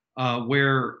pathways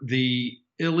where the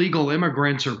illegal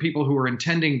immigrants or people who are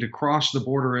intending to cross the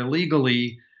border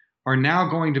illegally are now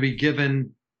going to be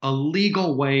given a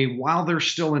legal way while they're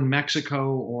still in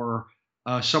Mexico or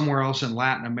somewhere else in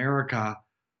Latin America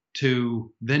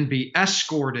to then be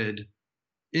escorted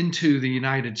into the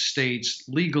United States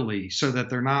legally so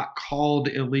that they're not called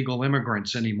illegal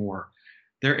immigrants anymore.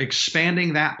 They're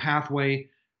expanding that pathway.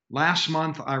 Last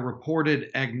month, I reported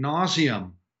ad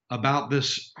nauseum about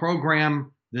this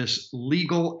program, this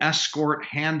legal escort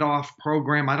handoff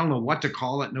program. I don't know what to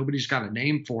call it. Nobody's got a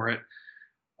name for it.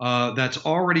 That's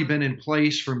already been in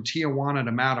place from Tijuana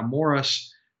to Matamoros.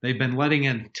 They've been letting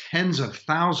in tens of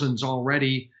thousands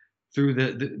already through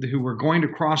who were going to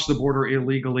cross the border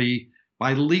illegally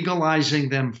by legalizing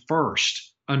them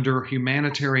first under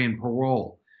humanitarian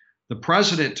parole. The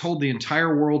president told the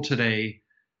entire world today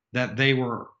that they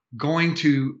were going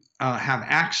to have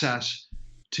access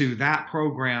to that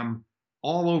program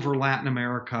all over Latin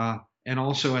America and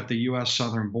also at the U.S.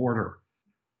 southern border.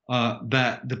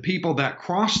 That the people that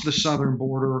cross the southern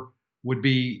border would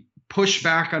be pushed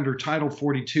back under Title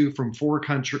 42 from four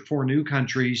new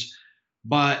countries,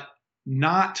 but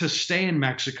not to stay in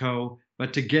Mexico,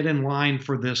 but to get in line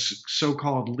for this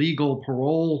so-called legal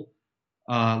parole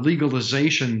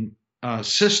legalization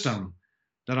system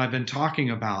that I've been talking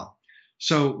about.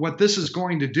 So what this is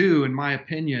going to do, in my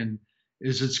opinion,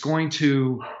 is it's going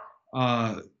to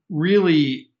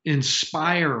really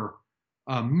inspire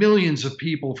millions of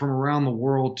people from around the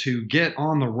world to get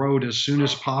on the road as soon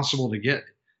as possible, to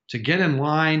get in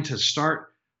line, to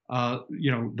start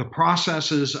the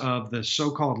processes of the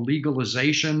so-called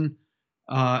legalization,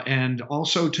 and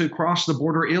also to cross the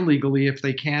border illegally if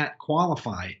they can't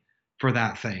qualify for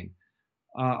that thing.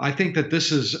 I think that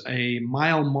this is a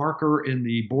mile marker in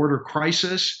the border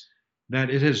crisis, that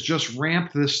it has just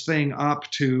ramped this thing up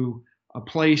to a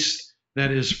place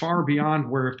that is far beyond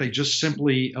where if they just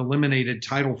simply eliminated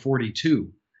Title 42,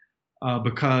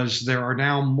 because there are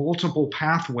now multiple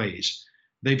pathways.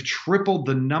 They've tripled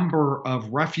the number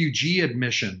of refugee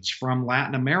admissions from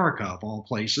Latin America, of all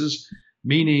places,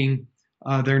 meaning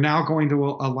they're now going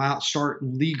to start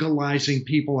legalizing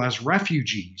people as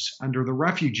refugees under the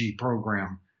refugee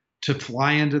program to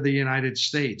fly into the United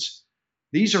States.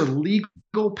 These are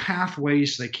legal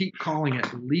pathways. They keep calling it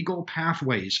legal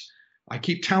pathways. I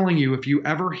keep telling you, if you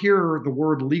ever hear the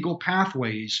word legal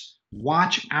pathways,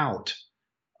 watch out.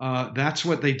 That's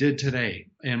what they did today.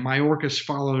 And Mayorkas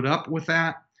followed up with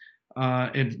that.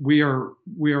 And we are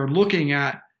looking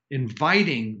at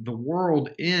inviting the world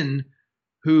in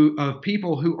of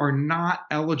people who are not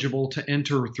eligible to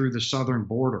enter through the southern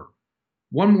border.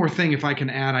 One more thing, if I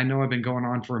can add, I know I've been going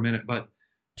on for a minute, but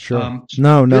sure.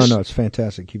 No, it's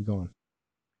fantastic. Keep going.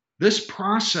 This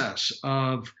process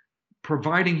of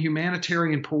providing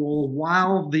humanitarian parole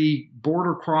while the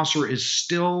border crosser is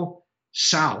still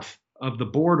south of the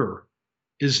border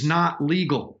is not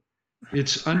legal.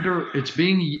 It's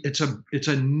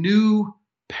a new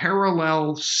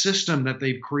parallel system that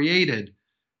they've created.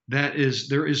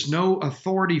 There is no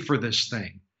authority for this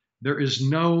thing. There is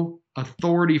no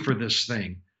authority for this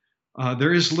thing.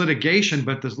 There is litigation,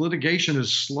 but this litigation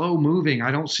is slow moving.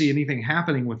 I don't see anything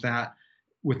happening with that,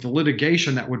 with the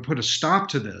litigation that would put a stop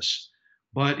to this.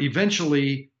 But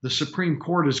eventually, the Supreme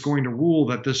Court is going to rule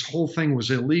that this whole thing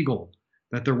was illegal,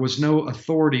 that there was no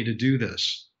authority to do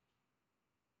this.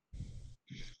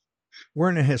 We're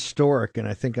in a historic, and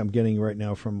I think I'm getting right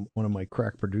now from one of my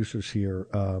crack producers here,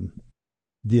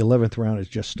 the 11th round has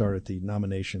just started. The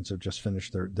nominations have just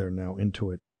finished. They're now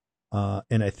into it.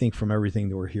 And I think from everything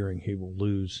that we're hearing, he will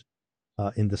lose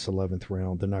in this 11th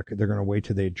round. They're going to wait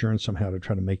till they adjourn somehow to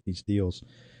try to make these deals.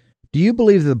 Do you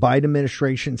believe that the Biden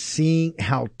administration, seeing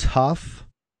how tough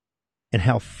and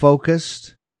how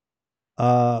focused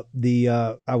I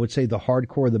would say the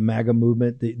hardcore, the MAGA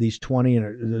movement, these 20,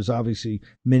 and there's obviously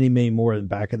many, many more in the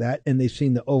back of that, and they've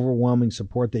seen the overwhelming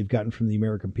support they've gotten from the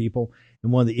American people.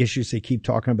 And one of the issues they keep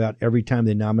talking about every time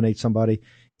they nominate somebody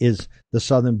is the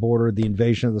southern border, the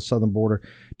invasion of the southern border.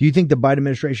 Do you think the Biden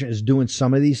administration is doing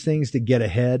some of these things to get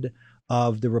ahead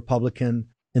of the Republican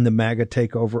and the MAGA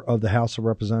takeover of the House of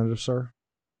Representatives, sir?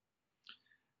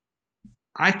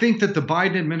 I think that the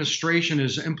Biden administration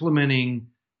is implementing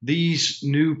these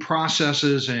new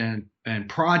processes and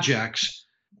projects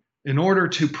in order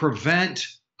to prevent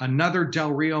another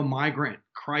Del Rio migrant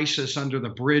crisis under the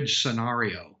bridge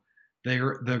scenario.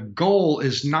 The goal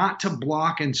is not to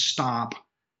block and stop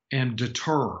and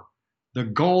deter. The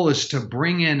goal is to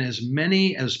bring in as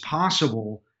many as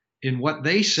possible in what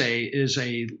they say is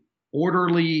a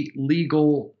orderly,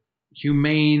 legal,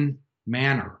 humane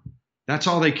manner. That's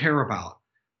all they care about.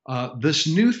 This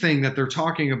new thing that they're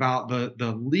talking about,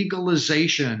 the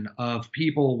legalization of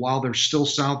people while they're still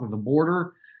south of the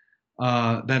border,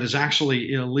 that is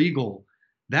actually illegal,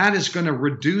 that is going to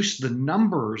reduce the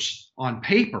numbers on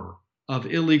paper of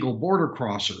illegal border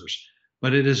crossers,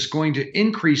 but it is going to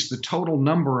increase the total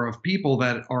number of people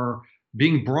that are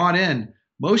being brought in.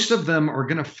 Most of them are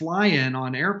going to fly in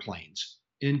on airplanes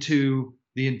into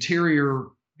the interior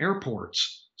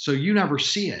airports, so you never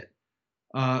see it.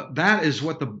 That is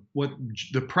what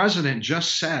the president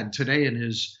just said today in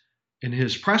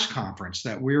his press conference,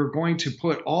 that we're going to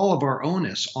put all of our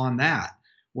onus on that.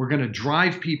 We're going to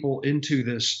drive people into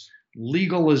this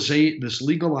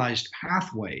legalized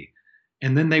pathway,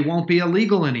 and then they won't be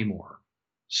illegal anymore.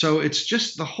 So it's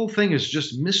just, the whole thing is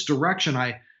just misdirection.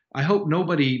 I hope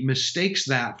nobody mistakes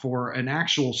that for an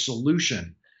actual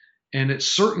solution. And it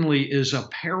certainly is a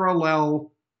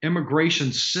parallel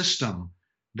immigration system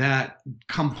that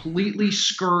completely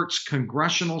skirts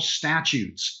congressional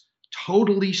statutes,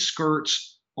 totally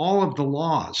skirts all of the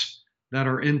laws that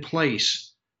are in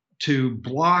place to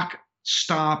block,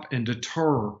 stop, and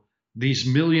deter these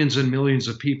millions and millions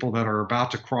of people that are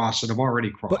about to cross and have already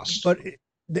crossed. But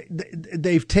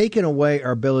they've taken away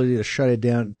our ability to shut it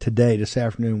down today, this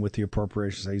afternoon, with the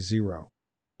appropriations, say zero.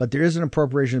 But there is an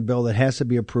appropriation bill that has to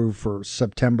be approved for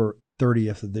September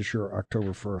 30th of this year,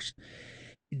 October 1st.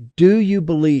 Do you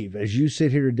believe, as you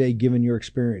sit here today, given your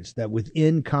experience, that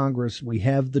within Congress we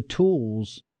have the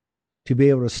tools to be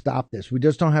able to stop this? We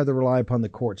just don't have to rely upon the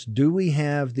courts. Do we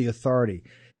have the authority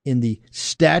in the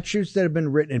statutes that have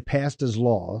been written and passed as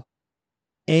law,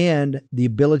 and the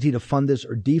ability to fund this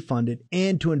or defund it,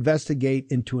 and to investigate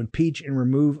and to impeach and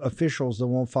remove officials that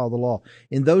won't follow the law?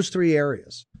 In those three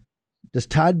areas, does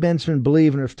Todd Bensman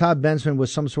believe, and if Todd Bensman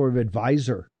was some sort of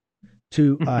advisor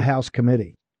to a House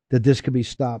committee, that this could be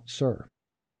stopped, sir?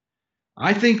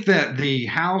 I think that the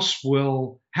House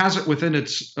has it within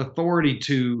its authority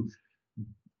to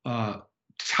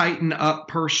tighten up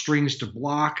purse strings to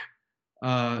block,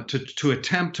 to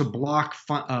attempt to block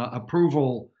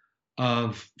approval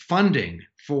of funding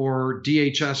for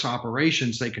DHS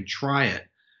operations. They can try it.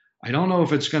 I don't know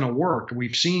if it's going to work.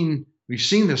 We've seen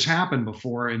this happen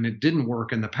before, and it didn't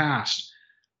work in the past.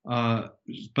 But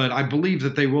I believe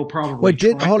that they will probably. It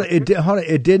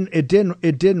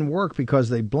didn't work because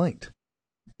they blinked.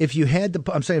 If you had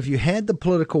the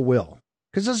political will,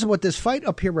 because this is what this fight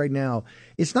up here right now.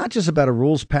 It's not just about a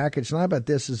rules package. It's not about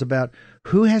this. It's about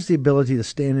who has the ability to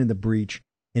stand in the breach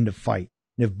and to fight.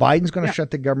 And if Biden's going to shut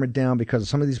the government down because of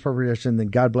some of these appropriations, then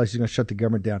God bless, he's going to shut the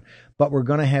government down. But we're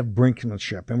going to have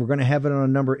brinkmanship, and we're going to have it on a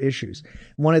number of issues.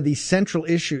 One of the central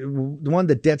issues, one,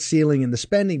 the debt ceiling and the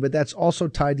spending, but that's also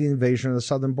tied to the invasion of the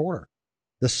southern border.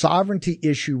 The sovereignty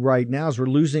issue right now is we're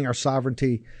losing our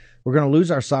sovereignty. We're going to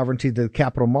lose our sovereignty to the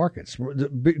capital markets.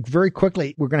 Very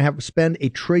quickly, we're going to have to spend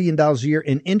 $1 trillion a year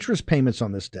in interest payments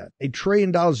on this debt. $1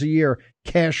 trillion a year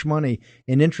cash money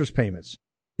in interest payments.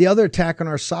 The other attack on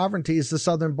our sovereignty is the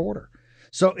southern border.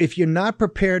 So if you're not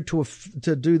prepared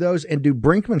to do those and do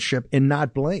brinkmanship and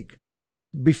not blink,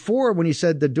 before when you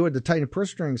said to do it to tighten purse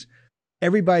strings,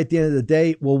 everybody at the end of the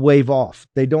day will wave off.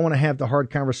 They don't want to have the hard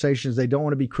conversations. They don't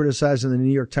want to be criticized in the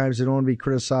New York Times. They don't want to be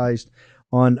criticized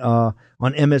on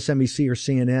MSNBC or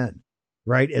CNN,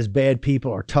 right, as bad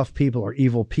people or tough people or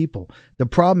evil people. The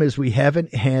problem is we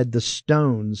haven't had the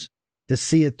stones to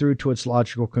see it through to its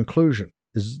logical conclusion.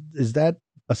 Is that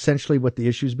essentially what the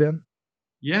issue's been?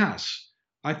 Yes.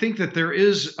 I think that there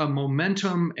is a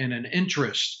momentum and an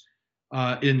interest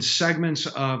in segments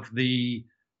of the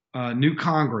new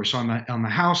Congress on the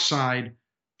House side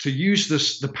to use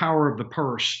the power of the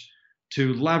purse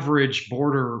to leverage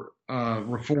border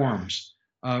reforms,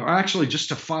 actually just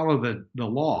to follow the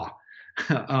law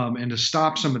and to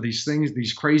stop some of these things,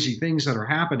 these crazy things that are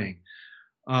happening.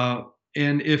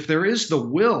 And if there is the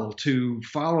will to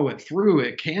follow it through,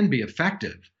 it can be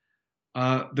effective.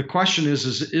 The question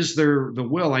is there the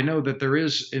will? I know that there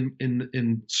is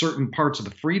in certain parts of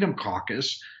the Freedom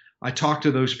Caucus. I talked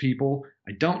to those people.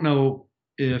 I don't know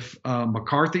if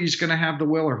McCarthy's going to have the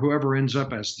will, or whoever ends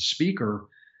up as the speaker,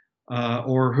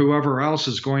 or whoever else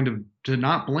is going to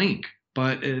not blink.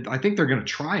 But I think they're going to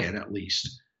try it at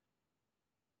least.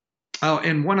 Oh,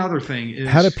 and one other thing is,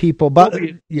 how do people?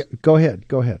 Go ahead.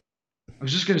 I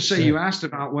was just going to say, you asked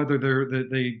about whether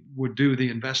they would do the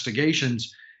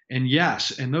investigations, and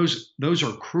yes, and those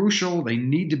are crucial. They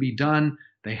need to be done.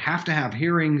 They have to have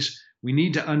hearings. We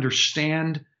need to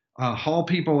understand, haul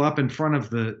people up in front of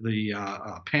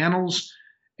the panels,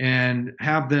 and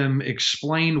have them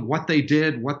explain what they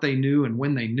did, what they knew, and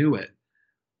when they knew it,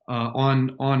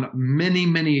 on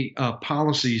many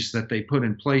policies that they put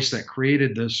in place that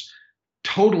created this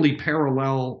totally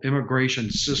parallel immigration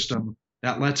system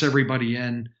that lets everybody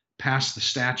in past the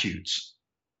statutes.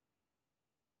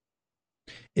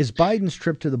 Is Biden's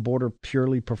trip to the border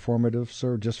purely performative,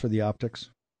 sir, just for the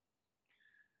optics?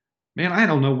 Man, I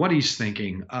don't know what he's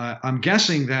thinking. I'm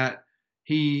guessing that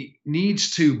he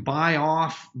needs to buy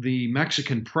off the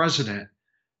Mexican president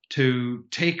to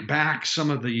take back some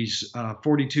of these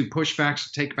 42 pushbacks,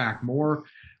 to take back more.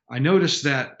 I noticed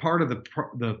that part of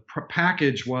the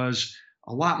package was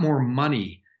a lot more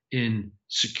money in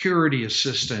security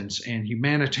assistance and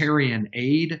humanitarian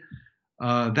aid.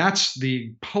 That's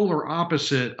the polar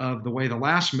opposite of the way the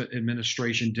last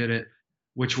administration did it,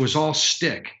 which was all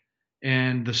stick.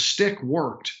 And the stick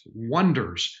worked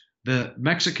wonders. The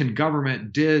Mexican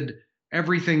government did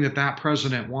everything that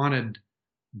president wanted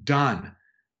done.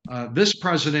 This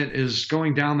president is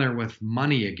going down there with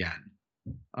money again.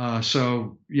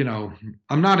 So,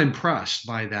 I'm not impressed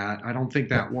by that. I don't think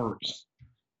that works.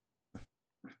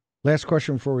 Last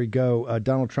question before we go.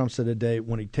 Donald Trump said today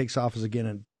when he takes office again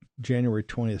on January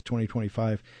 20th,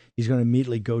 2025, he's going to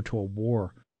immediately go to a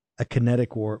war, a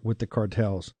kinetic war with the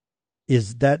cartels.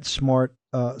 Is that smart,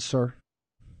 sir?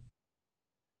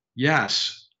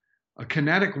 Yes. A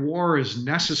kinetic war is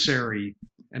necessary.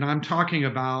 And I'm talking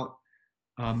about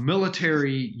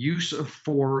military use of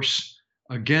force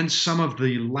against some of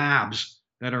the labs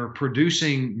that are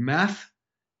producing meth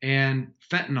and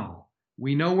fentanyl.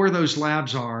 We know where those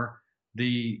labs are.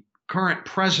 The current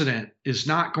president is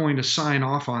not going to sign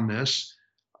off on this.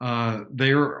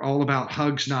 They're all about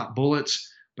hugs, not bullets.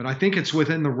 But I think it's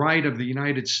within the right of the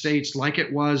United States, like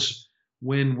it was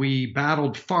when we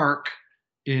battled FARC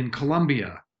in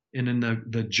Colombia. And in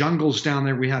the jungles down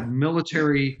there, we had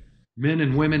military men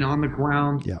and women on the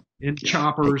ground in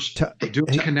choppers.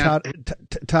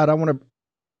 Todd, I want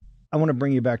to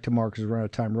bring you back to Mark because we're out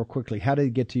of time real quickly. How did they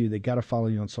get to you? They got to follow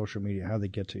you on social media. How do they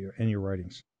get to you and your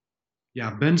writings?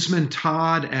 Yeah, Bensman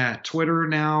Todd at Twitter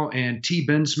now and T.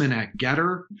 Bensman at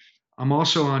Getter. I'm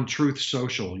also on Truth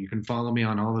Social. You can follow me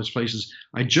on all those places.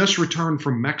 I just returned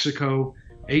from Mexico,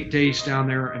 8 days down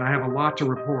there, and I have a lot to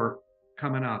report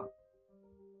coming up.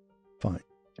 Fine.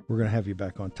 We're going to have you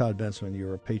back on. Todd Bensman,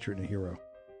 you're a patriot and a hero.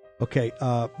 Okay,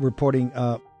 reporting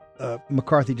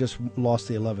McCarthy just lost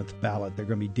the 11th ballot. They're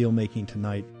going to be deal making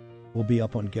tonight. We'll be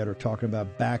up on Getter talking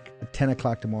about back at 10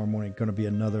 o'clock tomorrow morning. Going to be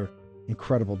another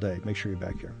incredible day. Make sure you're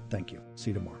back here. Thank you.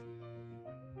 See you tomorrow.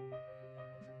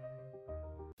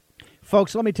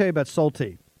 Folks, let me tell you about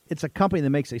Solti. It's a company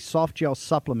that makes a soft gel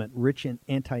supplement rich in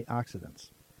antioxidants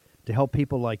to help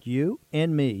people like you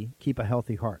and me keep a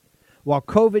healthy heart. While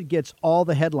COVID gets all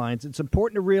the headlines, it's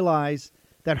important to realize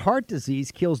that heart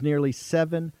disease kills nearly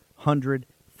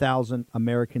 700,000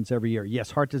 Americans every year.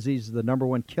 Yes, heart disease is the number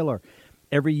one killer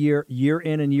every year, year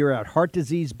in and year out. Heart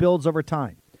disease builds over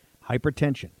time.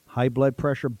 Hypertension, high blood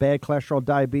pressure, bad cholesterol,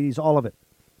 diabetes, all of it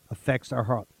affects our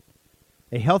heart.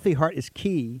 A healthy heart is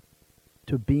key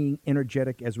to being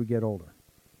energetic as we get older.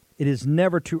 It is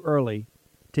never too early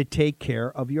to take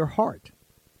care of your heart.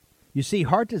 You see,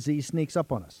 heart disease sneaks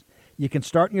up on us. You can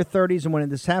start in your 30s, and when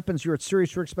this happens, you're at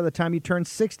serious risk by the time you turn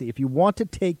 60. If you want to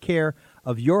take care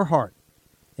of your heart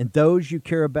and those you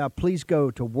care about, please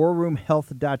go to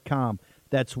warroomhealth.com.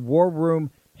 That's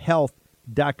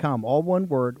warroomhealth.com. All one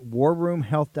word,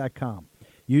 warroomhealth.com.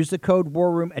 Use the code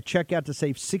WARROOM at checkout to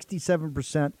save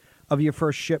 67% of your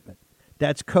first shipment.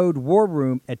 That's code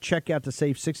WARROOM at checkout to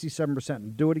save 67%.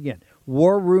 And do it again.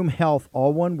 War Room Health,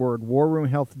 all one word,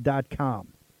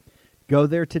 warroomhealth.com. Go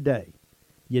there today.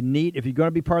 If you're going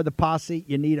to be part of the posse,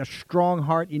 you need a strong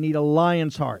heart. You need a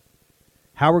lion's heart.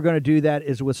 How we're going to do that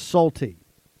is with Solti.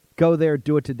 Go there,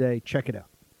 do it today. Check it out.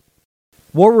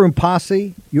 War Room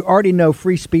Posse, you already know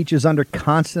free speech is under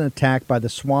constant attack by the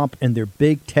swamp and their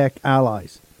big tech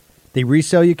allies. They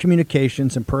resell your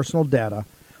communications and personal data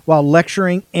while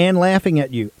lecturing and laughing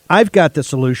at you. I've got the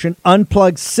solution.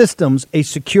 Unplugged Systems, a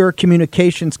secure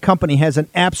communications company, has an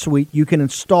app suite you can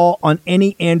install on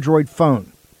any Android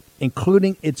phone,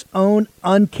 including its own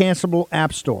uncancelable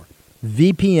app store,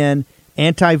 VPN,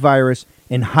 antivirus,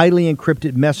 and highly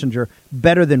encrypted messenger,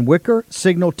 better than Wickr,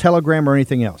 Signal, Telegram, or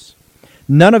anything else.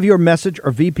 None of your message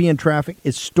or VPN traffic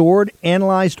is stored,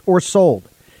 analyzed, or sold.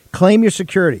 Claim your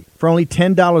security for only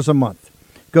 $10 a month.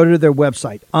 Go to their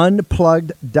website,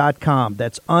 unplugged.com.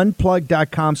 That's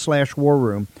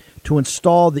unplugged.com/warroom to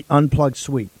install the Unplugged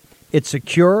suite. It's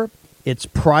secure, it's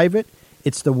private,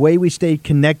 it's the way we stay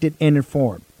connected and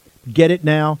informed. Get it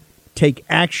now. Take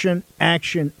action,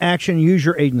 action, action. Use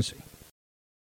your agency.